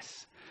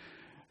 yes,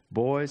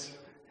 boys,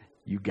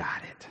 you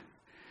got it.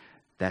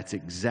 That's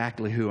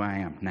exactly who I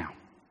am. Now,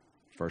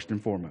 first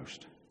and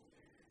foremost,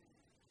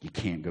 you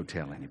can't go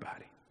tell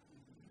anybody.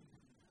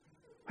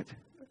 But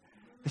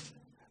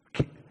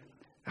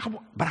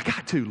I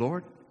got to,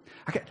 Lord.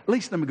 At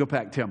least let me go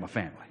back and tell my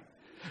family.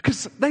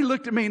 Because they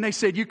looked at me and they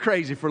said, you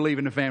crazy for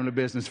leaving the family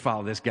business to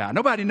follow this guy.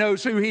 Nobody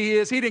knows who he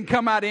is. He didn't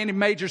come out of any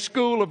major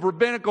school of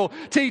rabbinical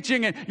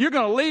teaching, and you're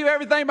going to leave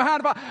everything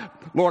behind.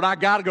 Lord, I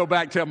got to go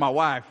back and tell my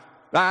wife.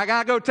 I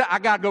got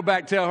to go back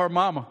and tell her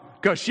mama.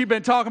 Because she's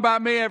been talking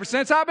about me ever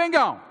since I've been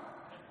gone.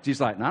 She's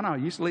like, no,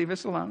 you just leave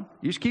this alone.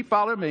 You just keep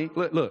following me.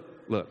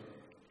 Look.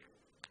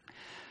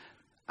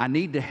 I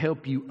need to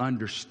help you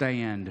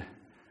understand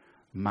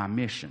my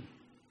mission.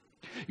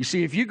 You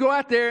see, if you go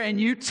out there and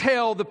you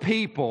tell the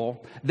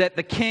people that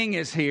the king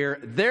is here,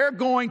 they're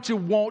going to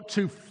want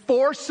to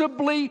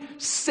forcibly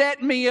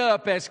set me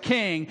up as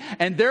king,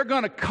 and they're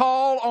going to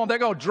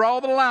draw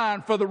the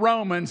line for the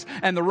Romans,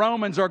 and the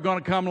Romans are going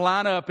to come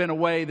line up in a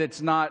way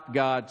that's not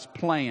God's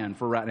plan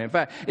for right now. In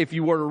fact, if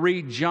you were to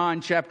read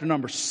John chapter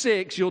number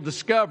 6, you'll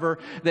discover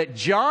that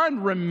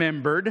John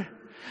remembered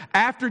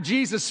after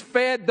Jesus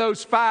fed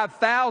those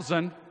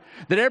 5,000,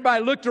 that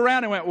everybody looked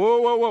around and went,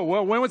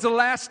 whoa. When was the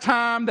last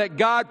time that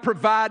God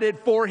provided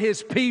for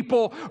His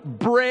people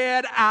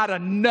bread out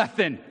of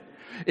nothing?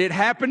 It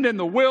happened in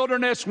the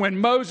wilderness when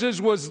Moses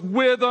was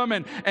with them,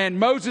 and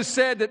Moses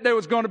said that there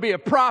was going to be a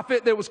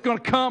prophet that was going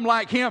to come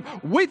like him.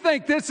 We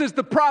think this is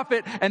the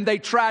prophet, and they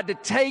tried to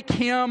take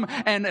him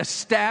and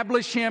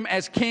establish him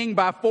as king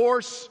by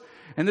force.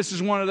 And this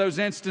is one of those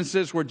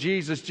instances where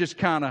Jesus just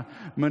kind of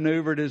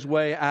maneuvered his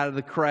way out of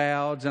the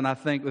crowds, and I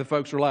think the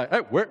folks were like, hey,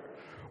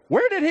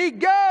 where did he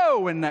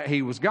go? And that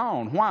he was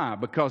gone. Why?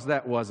 Because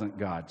that wasn't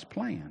God's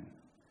plan.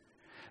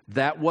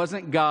 That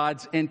wasn't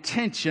God's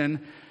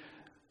intention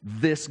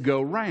this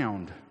go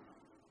round.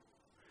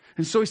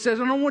 And so he says,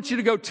 I don't want you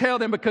to go tell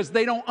them because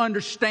they don't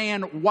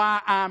understand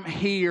why I'm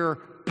here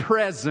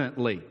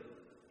presently.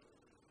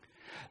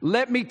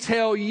 Let me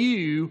tell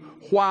you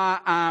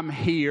why I'm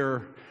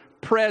here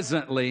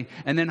presently,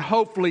 and then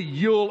hopefully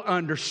you'll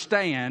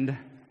understand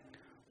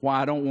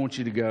why I don't want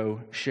you to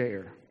go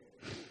share.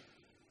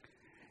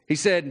 He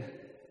said,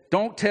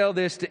 don't tell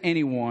this to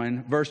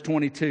anyone, verse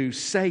 22,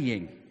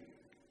 saying,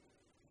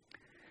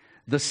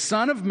 the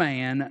Son of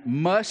Man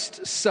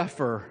must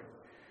suffer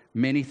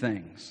many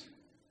things.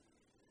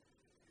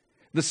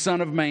 The Son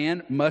of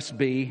Man must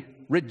be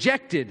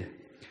rejected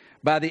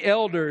by the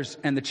elders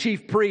and the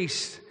chief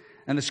priests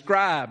and the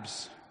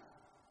scribes.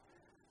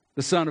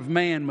 The Son of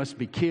Man must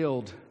be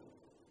killed.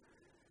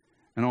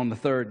 And on the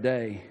third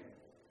day,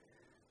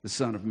 the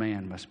Son of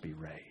Man must be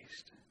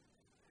raised.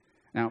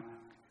 Now,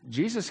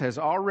 Jesus has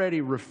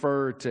already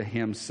referred to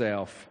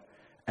himself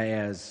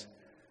as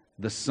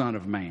the Son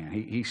of Man.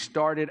 He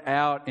started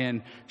out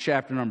in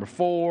chapter number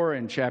 4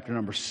 and chapter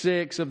number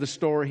 6 of the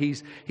story.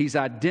 He's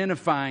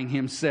identifying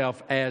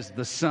himself as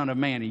the Son of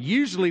Man. And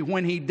usually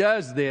when he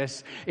does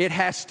this, it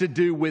has to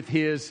do with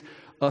his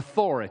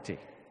authority.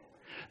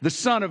 The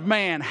Son of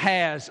Man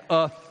has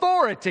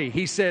authority,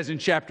 he says in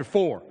chapter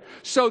 4.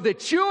 So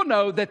that you'll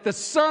know that the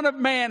Son of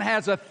Man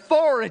has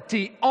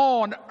authority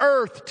on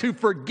earth to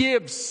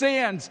forgive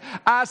sins.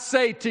 I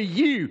say to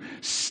you,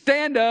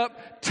 stand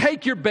up,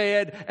 take your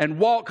bed, and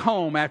walk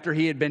home after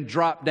he had been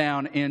dropped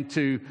down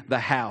into the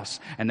house.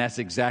 And that's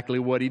exactly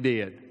what he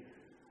did.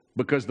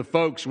 Because the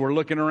folks were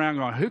looking around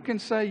going, who can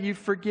say you've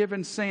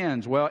forgiven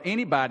sins? Well,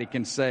 anybody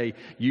can say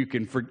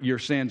your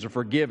sins are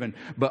forgiven,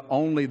 but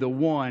only the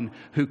one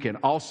who can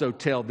also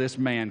tell this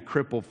man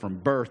crippled from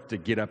birth to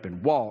get up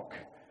and walk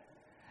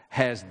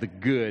has the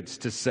goods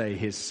to say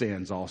his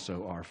sins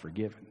also are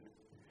forgiven.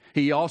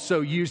 He also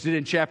used it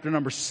in chapter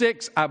number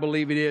 6, I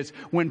believe it is,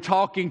 when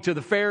talking to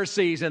the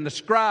Pharisees and the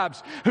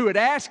scribes who had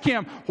asked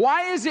him,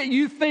 why is it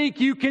you think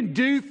you can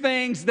do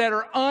things that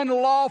are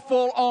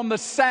unlawful on the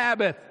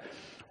Sabbath?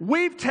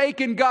 We've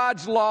taken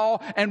God's law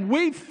and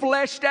we've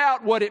fleshed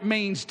out what it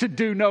means to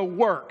do no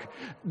work.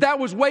 That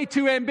was way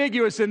too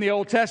ambiguous in the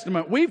Old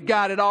Testament. We've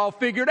got it all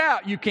figured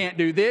out. You can't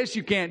do this,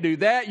 you can't do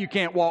that, you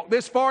can't walk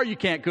this far, you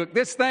can't cook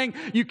this thing,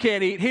 you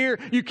can't eat here,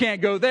 you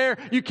can't go there,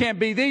 you can't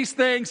be these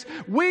things.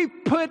 We've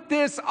put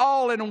this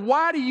all in.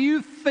 Why do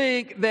you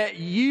think that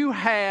you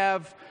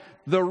have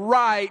the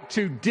right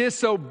to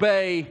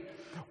disobey,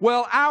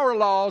 well, our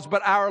laws,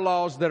 but our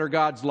laws that are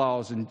God's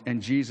laws?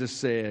 And Jesus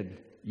said,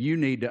 you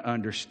need to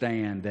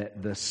understand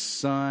that the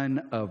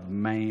Son of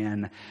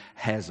Man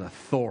has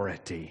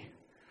authority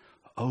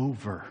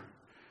over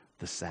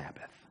the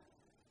Sabbath.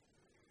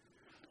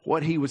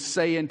 What he was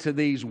saying to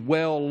these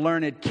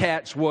well-learned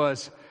cats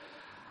was,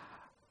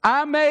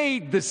 I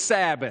made the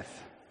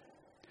Sabbath.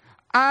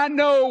 I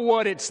know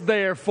what it's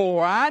there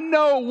for. I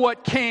know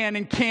what can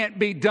and can't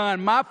be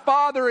done. My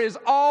Father is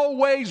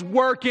always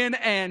working,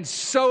 and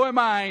so am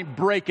I. I ain't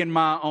breaking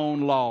my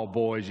own law,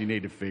 boys. You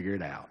need to figure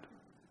it out.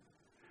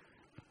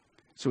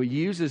 So he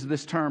uses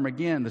this term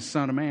again, the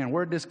Son of Man.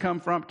 Where did this come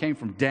from? It came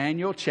from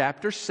Daniel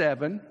chapter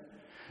 7.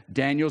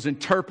 Daniel's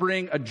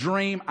interpreting a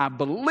dream, I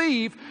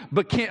believe,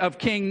 of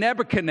King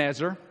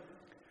Nebuchadnezzar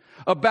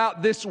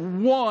about this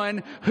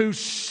one who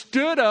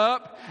stood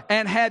up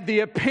and had the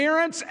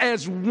appearance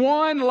as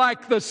one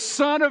like the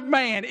Son of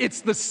Man.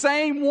 It's the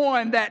same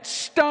one, that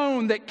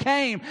stone that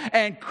came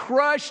and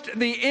crushed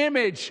the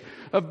image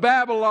of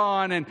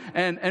Babylon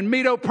and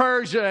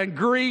Medo-Persia and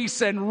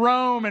Greece and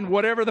Rome and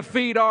whatever the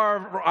feet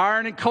are,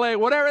 iron and clay,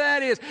 whatever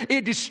that is.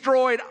 It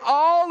destroyed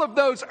all of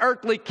those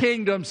earthly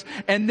kingdoms.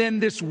 And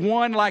then this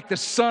one like the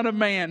Son of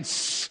Man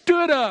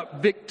stood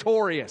up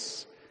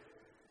victorious.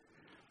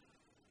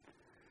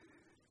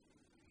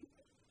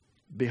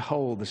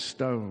 Behold, the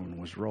stone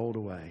was rolled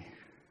away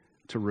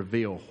to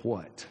reveal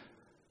what?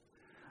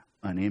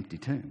 An empty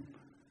tomb.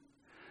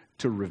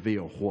 to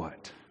reveal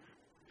what?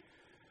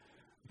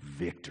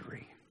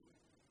 Victory.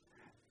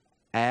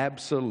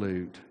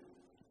 Absolute,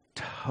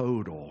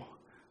 total,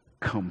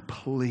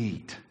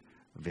 complete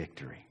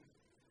victory.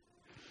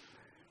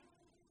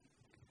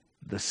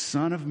 The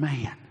Son of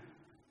Man,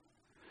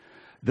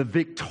 the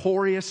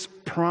victorious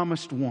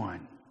promised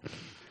one,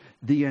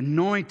 the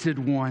anointed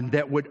one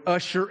that would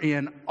usher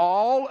in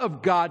all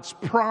of God's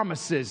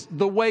promises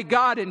the way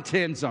God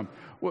intends them.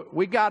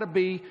 We got to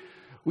be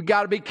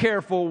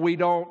careful we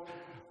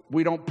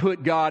don't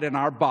put God in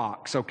our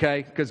box,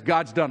 okay? Because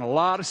God's done a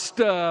lot of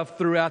stuff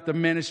throughout the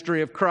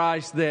ministry of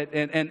Christ that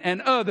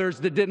and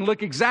others that didn't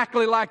look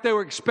exactly like they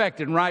were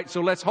expecting, right?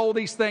 So let's hold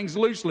these things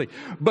loosely.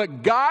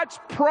 But God's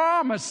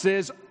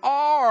promises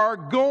are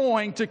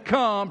going to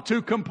come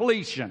to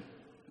completion.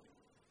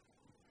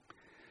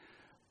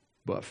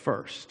 But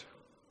first,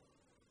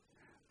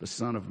 the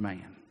Son of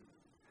Man,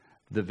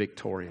 the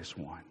victorious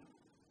one,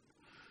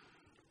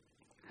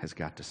 has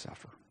got to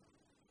suffer.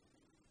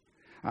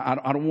 I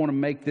don't want to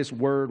make this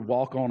word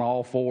walk on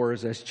all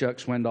fours, as Chuck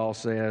Swindoll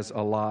says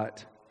a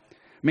lot.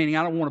 Meaning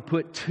I don't want to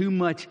put too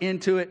much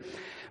into it,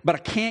 but I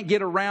can't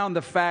get around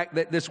the fact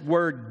that this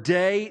word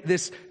day,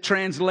 this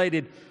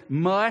translated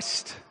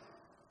must,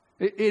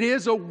 it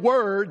is a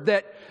word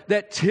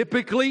that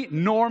typically,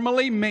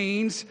 normally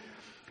means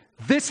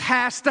this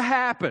has to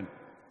happen.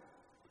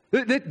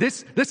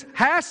 This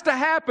has to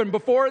happen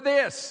before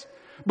this.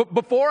 But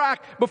before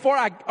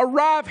I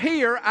arrive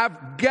here,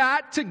 I've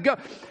got to go.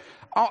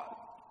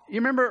 You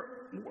remember,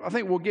 I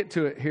think we'll get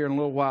to it here in a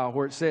little while,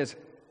 where it says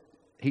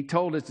he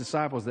told his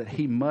disciples that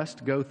he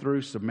must go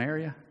through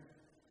Samaria.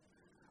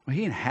 Well,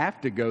 he didn't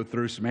have to go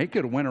through Samaria. He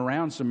could have went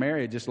around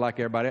Samaria just like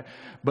everybody else.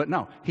 But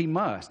no, he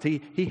must.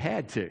 He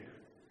had to.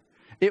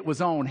 It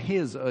was on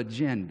his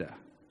agenda.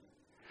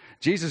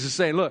 Jesus is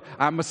saying, look,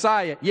 I'm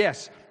Messiah,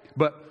 yes,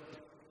 but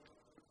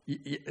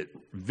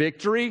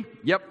victory,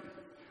 yep.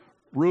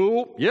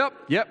 Rule, yep,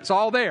 it's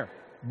all there.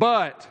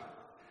 But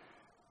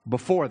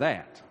before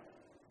that,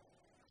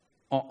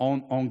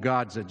 on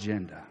God's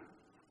agenda,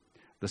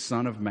 the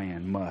Son of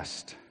Man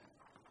must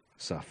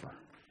suffer.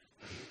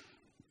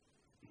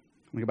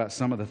 Think about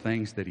some of the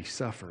things that he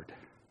suffered.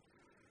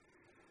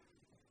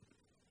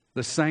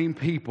 The same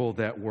people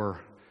that were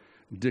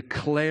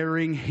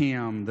declaring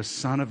him the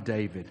Son of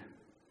David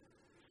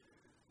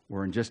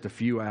were in just a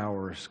few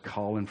hours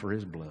calling for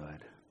his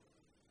blood.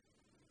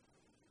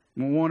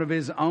 One of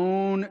his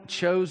own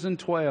chosen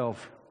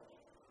 12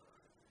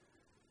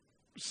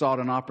 sought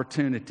an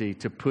opportunity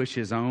to push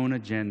his own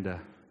agenda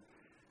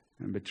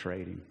and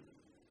betrayed him.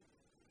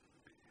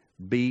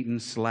 Beaten,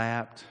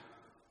 slapped,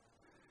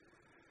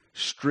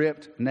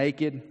 stripped,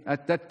 naked.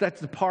 That's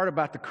the part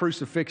about the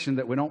crucifixion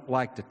that we don't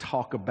like to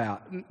talk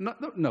about.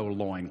 No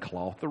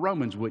loincloth. The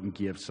Romans wouldn't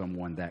give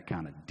someone that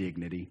kind of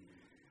dignity.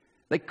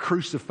 They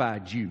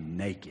crucified you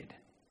naked.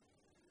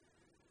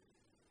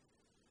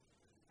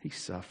 He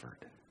suffered.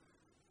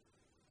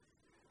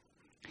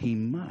 He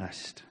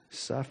must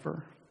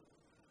suffer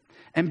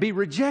and be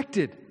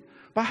rejected.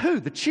 By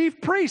who? The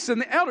chief priests and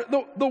the elders,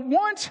 the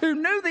ones who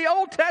knew the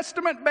Old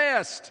Testament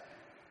best.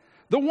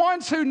 The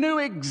ones who knew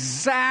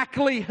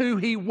exactly who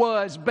he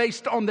was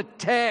based on the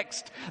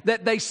text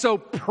that they so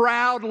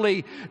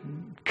proudly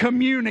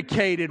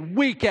communicated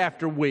week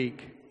after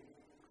week.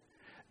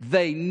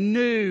 They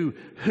knew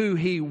who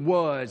he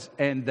was,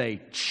 and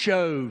they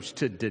chose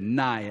to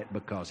deny it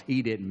because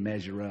he didn't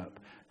measure up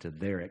to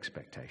their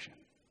expectation.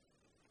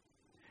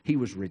 He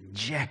was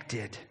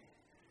rejected.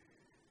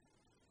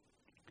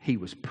 He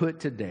was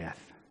put to death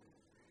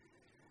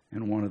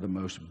in one of the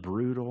most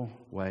brutal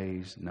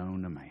ways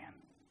known to man.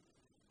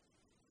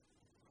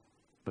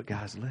 But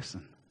guys,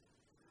 listen.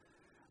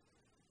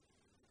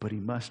 But he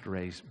must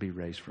be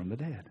raised from the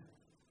dead.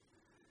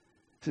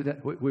 See,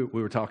 we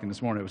were talking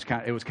this morning.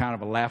 It was kind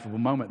of a laughable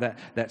moment.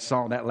 That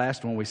song, that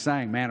last one we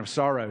sang, "Man of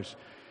Sorrows."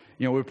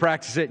 You know, we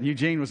practiced it, and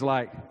Eugene was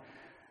like,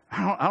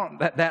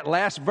 that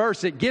last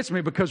verse, it gets me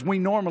because we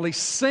normally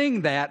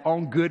sing that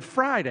on Good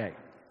Friday.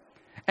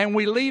 And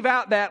we leave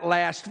out that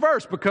last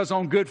verse because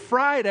on Good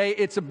Friday,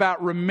 it's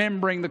about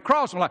remembering the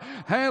cross. We're like,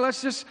 hey,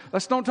 let's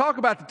don't talk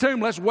about the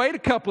tomb. Let's wait a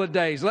couple of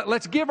days.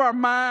 Let's give our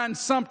minds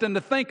something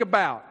to think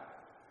about,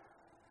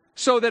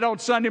 so that on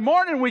Sunday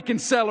morning we can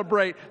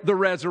celebrate the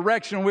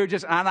resurrection.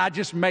 And I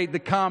just made the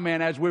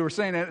comment as we were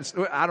saying it.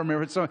 I don't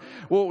remember. So,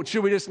 well,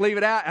 should we just leave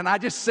it out? And I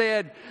just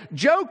said,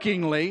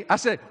 jokingly, I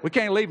said, we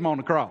can't leave him on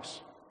the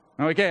cross.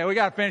 Okay, we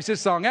got to finish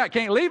this song out.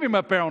 Can't leave him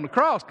up there on the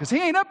cross because he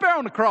ain't up there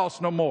on the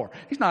cross no more.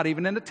 He's not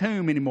even in the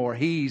tomb anymore.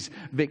 He's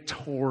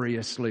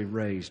victoriously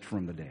raised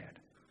from the dead.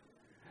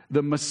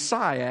 The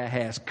Messiah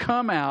has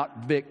come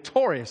out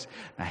victorious.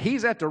 Now,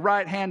 he's at the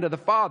right hand of the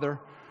Father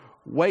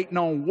waiting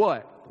on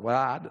what?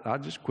 Well, I'll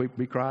just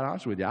be quite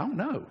honest with you. I don't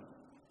know.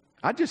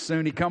 I just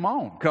soon he come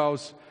on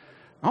because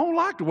I don't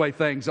like the way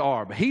things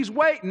are. But he's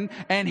waiting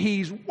and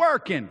he's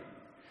working.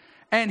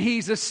 And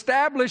he's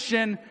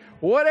establishing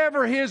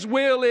whatever his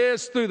will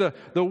is through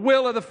the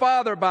will of the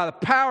Father by the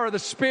power of the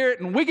Spirit.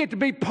 And we get to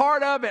be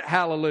part of it.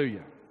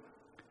 Hallelujah.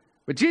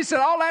 But Jesus said,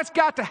 all that's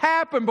got to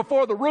happen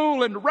before the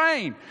rule and the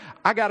reign.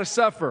 I got to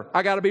suffer.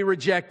 I got to be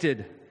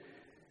rejected.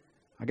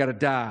 I got to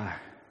die.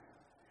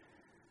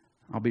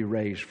 I'll be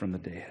raised from the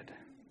dead.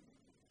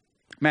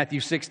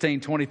 Matthew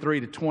 16, 22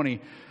 to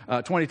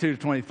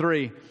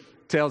 23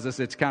 tells us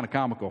it's kind of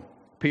comical.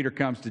 Peter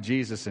comes to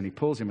Jesus and he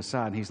pulls him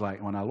aside and he's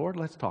like, well, now, Lord,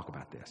 let's talk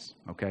about this,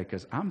 okay?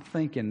 Because I'm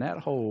thinking that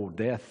whole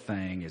death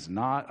thing is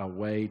not a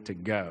way to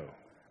go,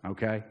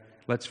 okay?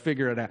 Let's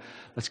figure it out.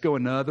 Let's go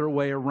another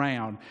way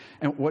around.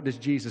 And what does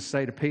Jesus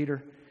say to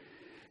Peter?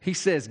 He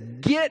says,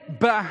 get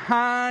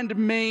behind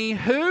me,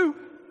 who?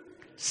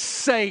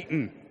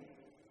 Satan.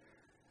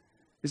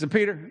 Listen,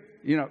 Peter,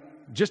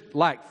 just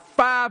like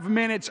 5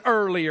 minutes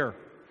earlier,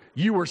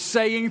 you were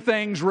saying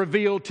things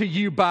revealed to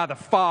you by the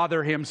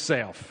Father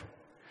himself.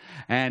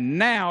 And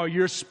now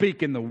you're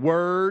speaking the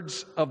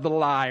words of the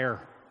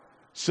liar.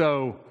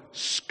 So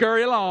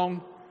scurry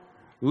along.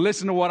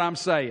 Listen to what I'm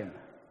saying.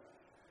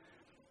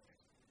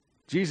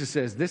 Jesus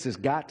says this has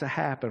got to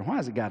happen. Why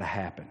has it got to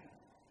happen?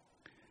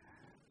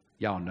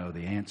 Y'all know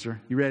the answer.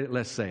 You ready?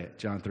 Let's say it.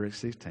 John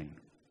 3:16.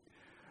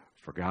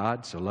 For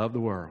God so loved the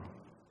world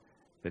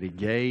that he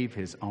gave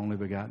his only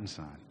begotten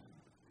Son,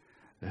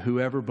 that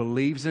whoever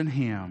believes in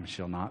him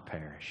shall not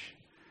perish,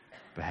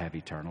 but have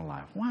eternal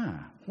life. Why?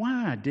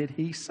 Why did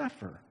he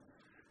suffer?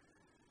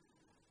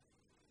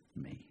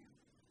 Me.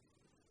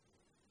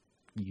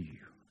 You.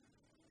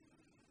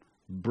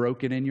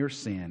 Broken in your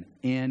sin,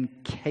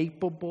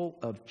 incapable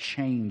of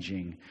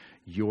changing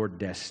your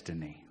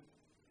destiny.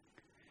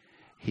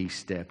 He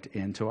stepped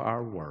into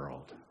our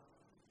world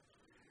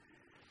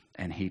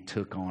and he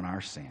took on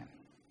our sin.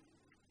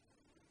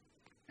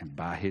 And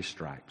by his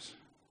stripes,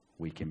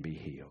 we can be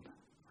healed.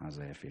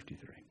 Isaiah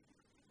 53.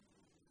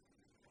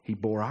 He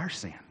bore our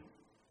sin.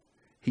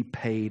 He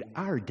paid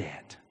our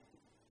debt.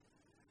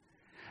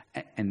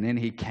 And then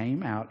he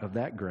came out of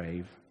that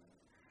grave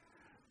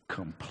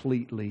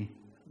completely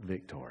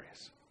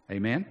victorious.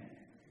 Amen?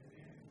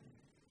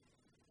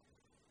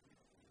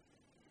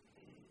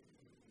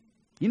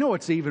 You know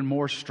what's even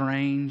more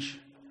strange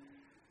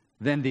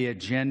than the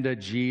agenda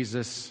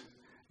Jesus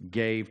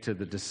gave to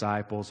the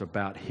disciples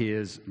about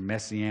his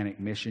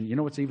messianic mission? You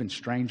know what's even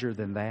stranger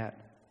than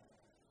that?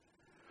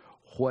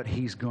 What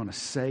he's going to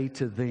say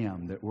to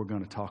them that we're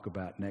going to talk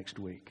about next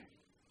week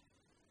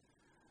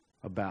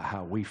about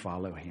how we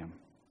follow him.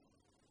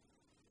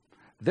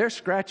 They're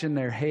scratching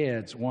their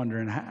heads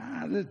wondering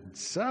how this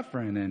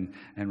suffering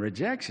and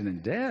rejection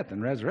and death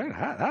and resurrection.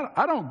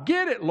 I don't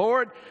get it,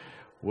 Lord.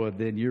 Well,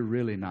 then you're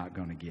really not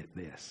going to get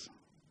this.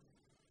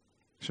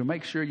 So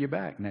make sure you're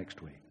back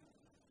next week.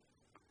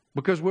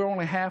 Because we're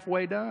only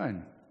halfway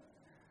done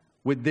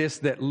with this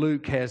that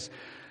Luke has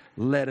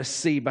let us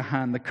see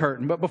behind the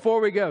curtain. But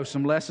before we go,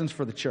 some lessons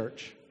for the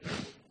church.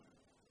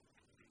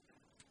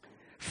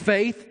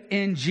 Faith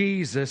in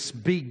Jesus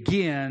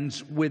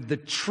begins with the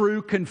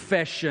true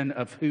confession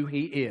of who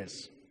he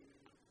is.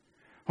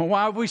 Well,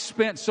 why have we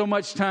spent so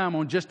much time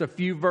on just a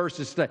few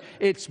verses today?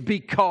 It's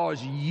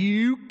because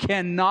you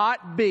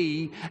cannot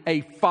be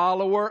a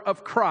follower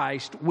of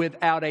Christ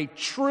without a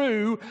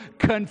true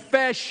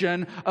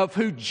confession of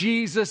who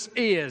Jesus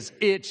is.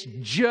 It's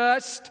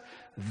just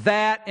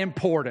that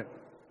important.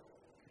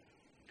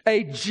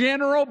 A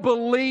general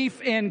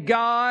belief in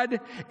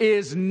God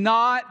is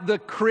not the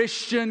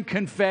Christian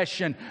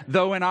confession.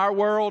 Though in our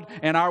world,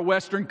 in our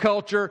Western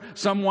culture,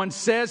 someone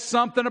says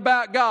something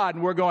about God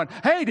and we're going,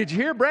 hey, did you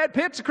hear Brad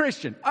Pitt's a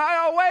Christian?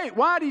 Oh, wait,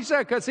 why do you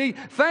say? Because he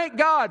thanked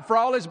God for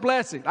all his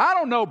blessings. I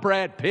don't know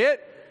Brad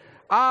Pitt,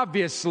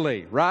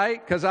 obviously,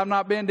 right? Because I've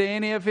not been to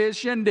any of his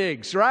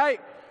shindigs, right?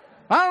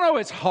 I don't know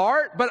his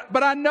heart,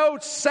 but I know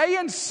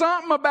saying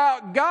something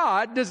about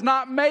God does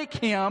not make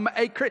him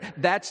a Christian.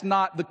 That's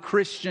not the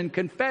Christian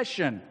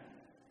confession.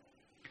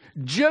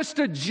 Just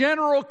a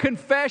general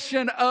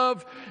confession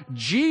of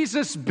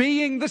Jesus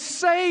being the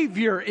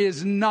Savior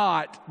is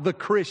not the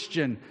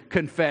Christian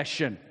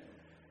confession.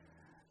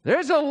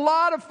 There's a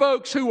lot of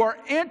folks who are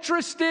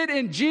interested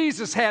in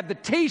Jesus, have the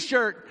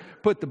t-shirt,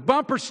 put the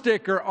bumper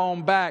sticker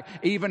on back,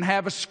 even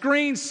have a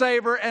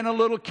screensaver and a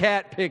little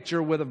cat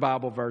picture with a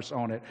Bible verse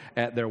on it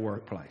at their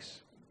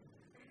workplace.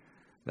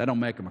 That don't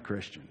make them a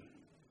Christian.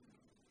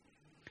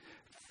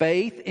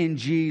 Faith in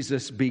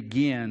Jesus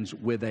begins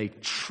with a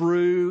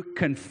true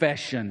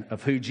confession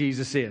of who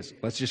Jesus is.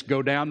 Let's just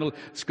go down.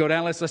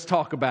 Let's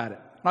talk about it.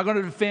 I'm not going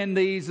to defend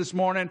these this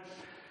morning.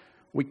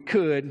 We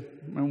could,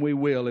 and we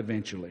will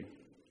eventually.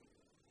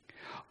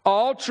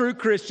 All true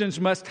Christians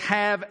must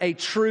have a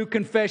true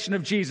confession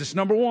of Jesus.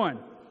 Number one,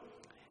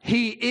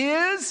 he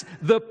is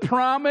the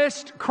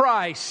promised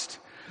Christ,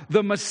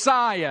 the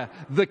Messiah,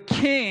 the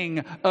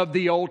King of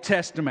the Old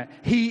Testament.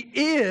 He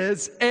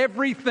is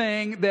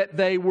everything that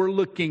they were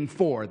looking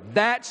for.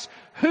 That's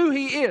who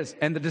he is.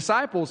 And the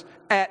disciples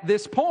at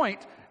this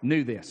point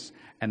knew this,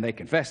 and they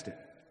confessed it.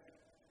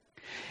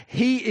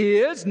 He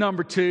is,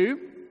 number two,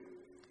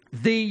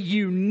 the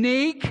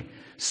unique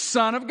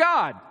Son of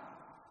God.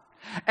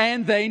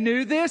 And they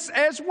knew this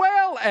as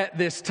well at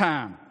this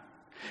time.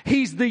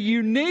 He's the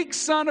unique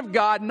Son of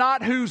God,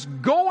 not who's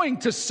going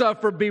to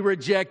suffer, be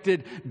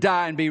rejected,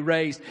 die, and be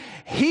raised.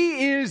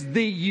 He is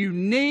the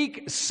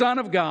unique Son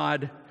of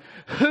God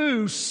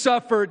who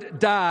suffered,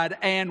 died,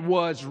 and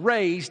was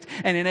raised.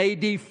 And in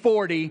AD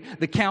 40,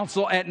 the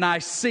council at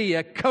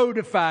Nicaea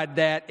codified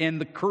that in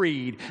the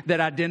creed that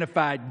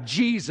identified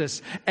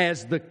Jesus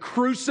as the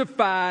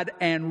crucified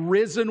and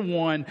risen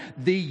one,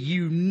 the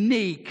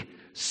unique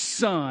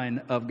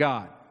Son of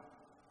God.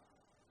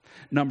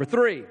 Number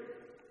 3,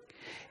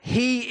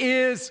 He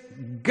is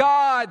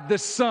God the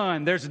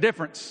Son. There's a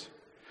difference.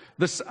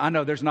 I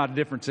know there's not a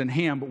difference in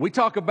Him, but we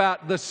talk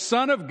about the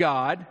Son of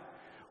God.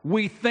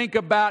 We think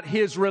about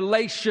His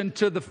relation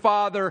to the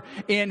Father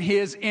in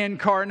His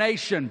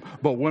incarnation.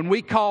 But when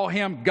we call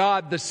Him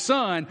God the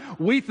Son,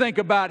 we think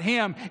about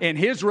Him in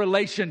His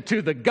relation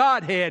to the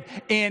Godhead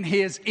in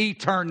His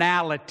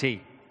eternality.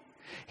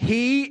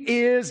 He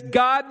is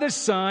God the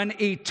Son,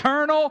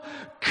 eternal,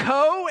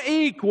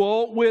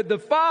 co-equal with the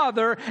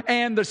Father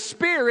and the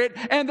Spirit.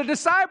 And the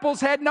disciples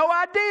had no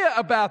idea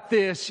about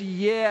this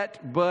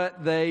yet,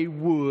 but they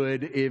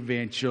would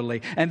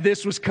eventually. And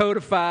this was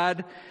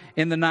codified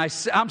in the I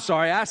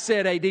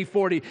said AD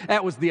 40.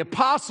 That was the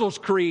Apostles'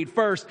 Creed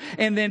first.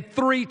 And then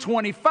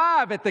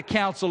 325 at the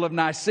Council of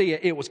Nicaea,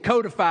 it was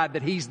codified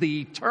that He's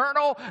the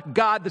eternal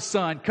God the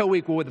Son,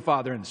 co-equal with the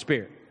Father and the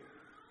Spirit.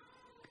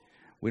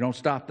 We don't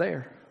stop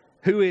there.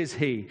 Who is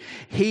He?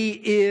 He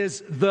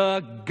is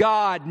the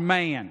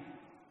God-man.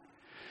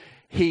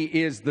 He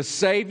is the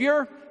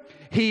Savior.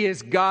 He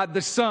is God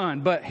the Son.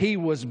 But He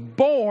was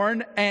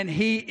born and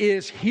He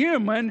is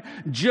human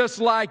just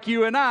like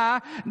you and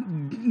I.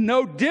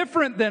 No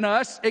different than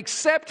us,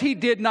 except He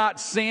did not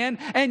sin.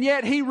 And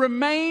yet He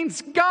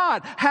remains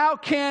God. How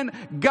can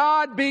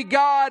God be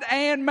God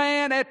and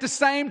man at the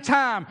same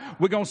time?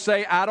 We're going to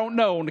say, I don't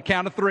know, on the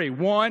count of 3.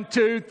 1,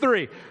 2,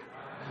 3.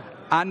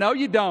 I know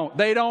you don't.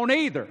 They don't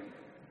either.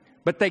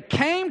 But they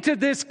came to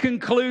this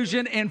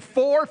conclusion in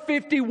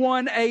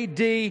 451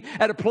 AD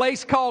at a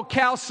place called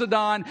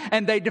Chalcedon,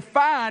 and they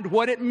defined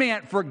what it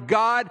meant for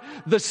God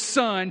the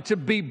Son to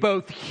be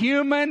both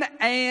human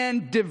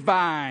and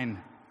divine,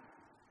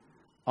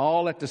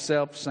 all at the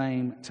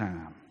same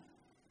time.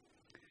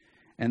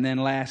 And then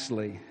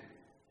lastly,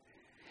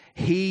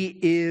 He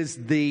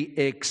is the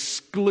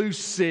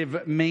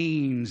exclusive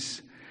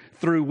means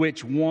through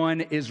which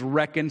one is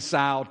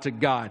reconciled to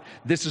God.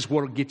 This is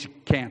what will get you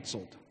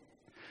canceled.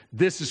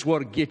 This is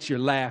what will get you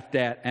laughed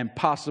at and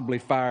possibly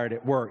fired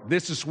at work.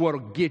 This is what will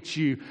get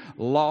you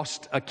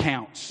lost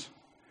accounts.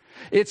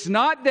 It's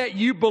not that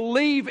you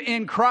believe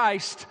in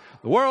Christ.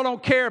 The world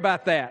don't care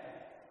about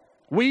that.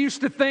 We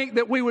used to think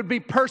that we would be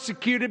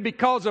persecuted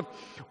because of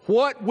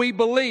what we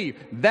believe.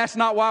 That's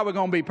not why we're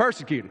going to be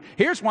persecuted.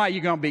 Here's why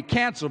you're going to be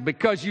canceled.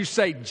 Because you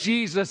say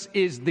Jesus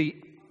is the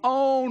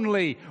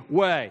only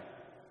way,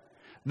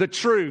 the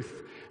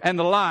truth, and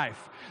the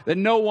life. That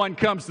no one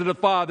comes to the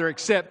Father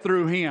except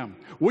through Him.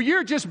 Well,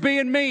 you're just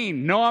being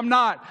mean. No, I'm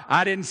not.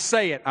 I didn't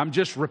say it. I'm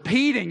just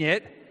repeating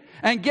it.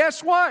 And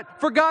guess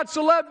what? For God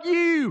so loved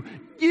you,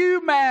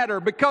 you matter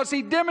because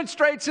He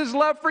demonstrates His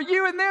love for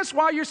you in this.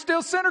 While you're still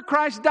a sinner,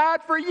 Christ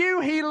died for you.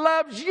 He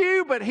loves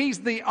you, but He's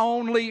the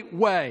only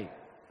way.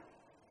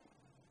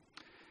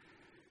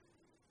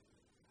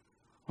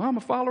 Well, I'm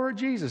a follower of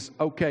Jesus.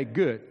 Okay,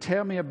 good.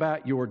 Tell me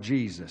about your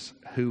Jesus.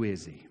 Who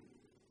is He?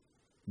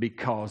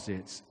 Because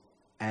it's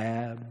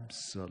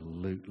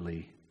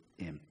absolutely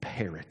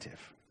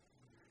imperative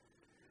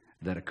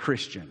that a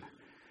Christian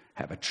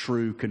have a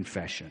true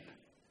confession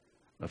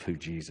of who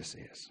Jesus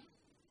is.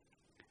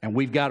 And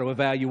we've got to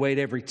evaluate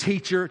every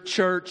teacher,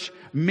 church,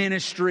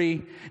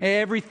 ministry,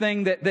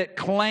 everything that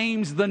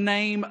claims the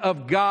name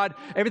of God,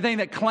 everything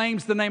that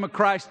claims the name of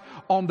Christ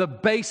on the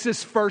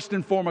basis first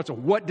and foremost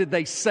of what did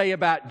they say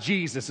about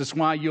Jesus. That's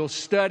why you'll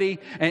study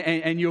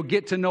and you'll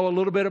get to know a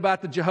little bit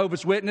about the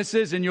Jehovah's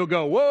Witnesses and you'll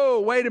go,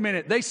 whoa, wait a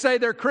minute. They say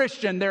they're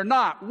Christian. They're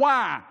not.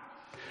 Why?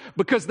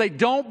 Because they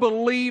don't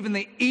believe in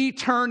the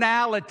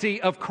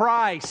eternality of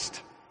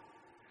Christ.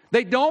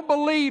 They don't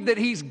believe that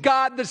He's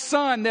God the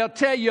Son. They'll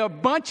tell you a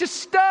bunch of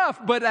stuff,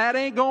 but that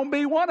ain't going to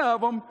be one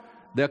of them.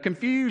 They'll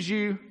confuse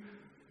you.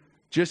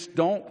 Just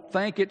don't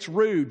think it's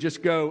rude.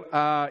 Just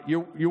go,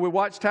 you with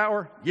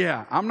Watchtower?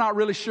 Yeah, I'm not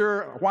really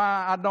sure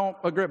why I don't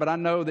agree, but I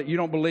know that you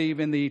don't believe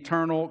in the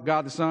eternal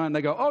God the Son.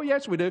 They go, oh,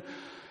 yes, we do.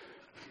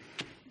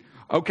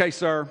 Okay,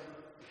 sir.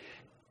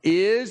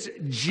 Is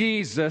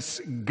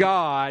Jesus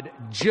God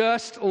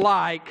just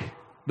like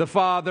the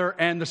Father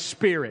and the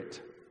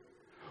Spirit?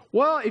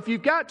 Well, if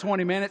you've got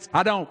 20 minutes,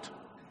 I don't.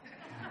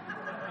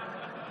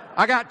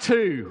 I got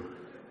 2.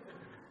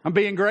 I'm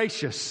being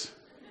gracious.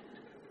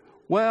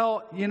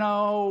 Well, you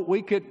know,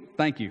 we could,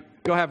 thank you.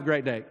 Go have a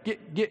great day.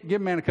 Give a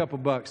man a couple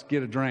bucks,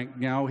 get a drink.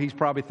 You know, he's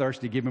probably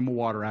thirsty. Give him a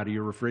water out of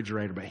your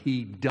refrigerator, but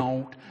he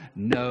don't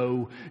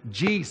know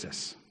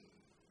Jesus.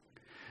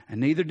 And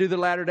neither do the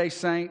Latter-day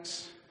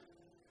Saints.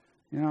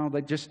 You know,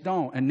 they just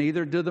don't. And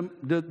neither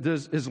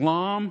does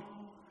Islam.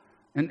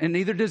 And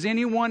neither does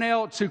anyone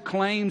else who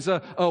claims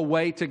a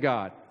way to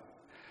God.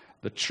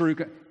 The true,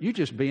 you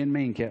just being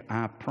mean, Kev.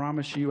 I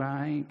promise you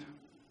I ain't.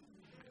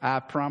 I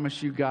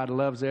promise you God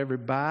loves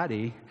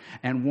everybody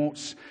and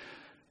wants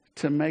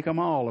to make them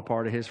all a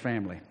part of His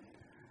family.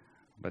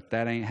 But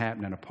that ain't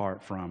happening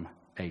apart from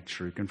a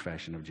true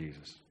confession of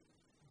Jesus.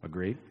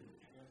 Agreed?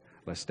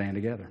 Let's stand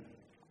together.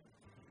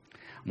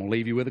 I'm going to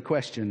leave you with a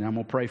question, and I'm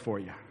going to pray for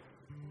you.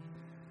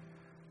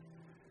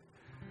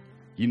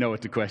 You know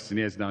what the question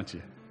is, don't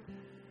you?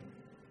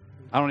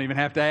 I don't even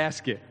have to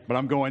ask it, but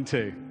I'm going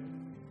to.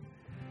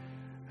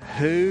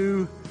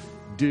 Who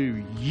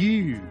do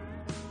you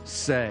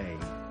say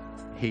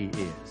He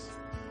is?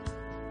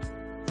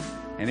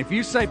 And if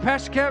you say,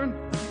 Pastor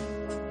Kevin,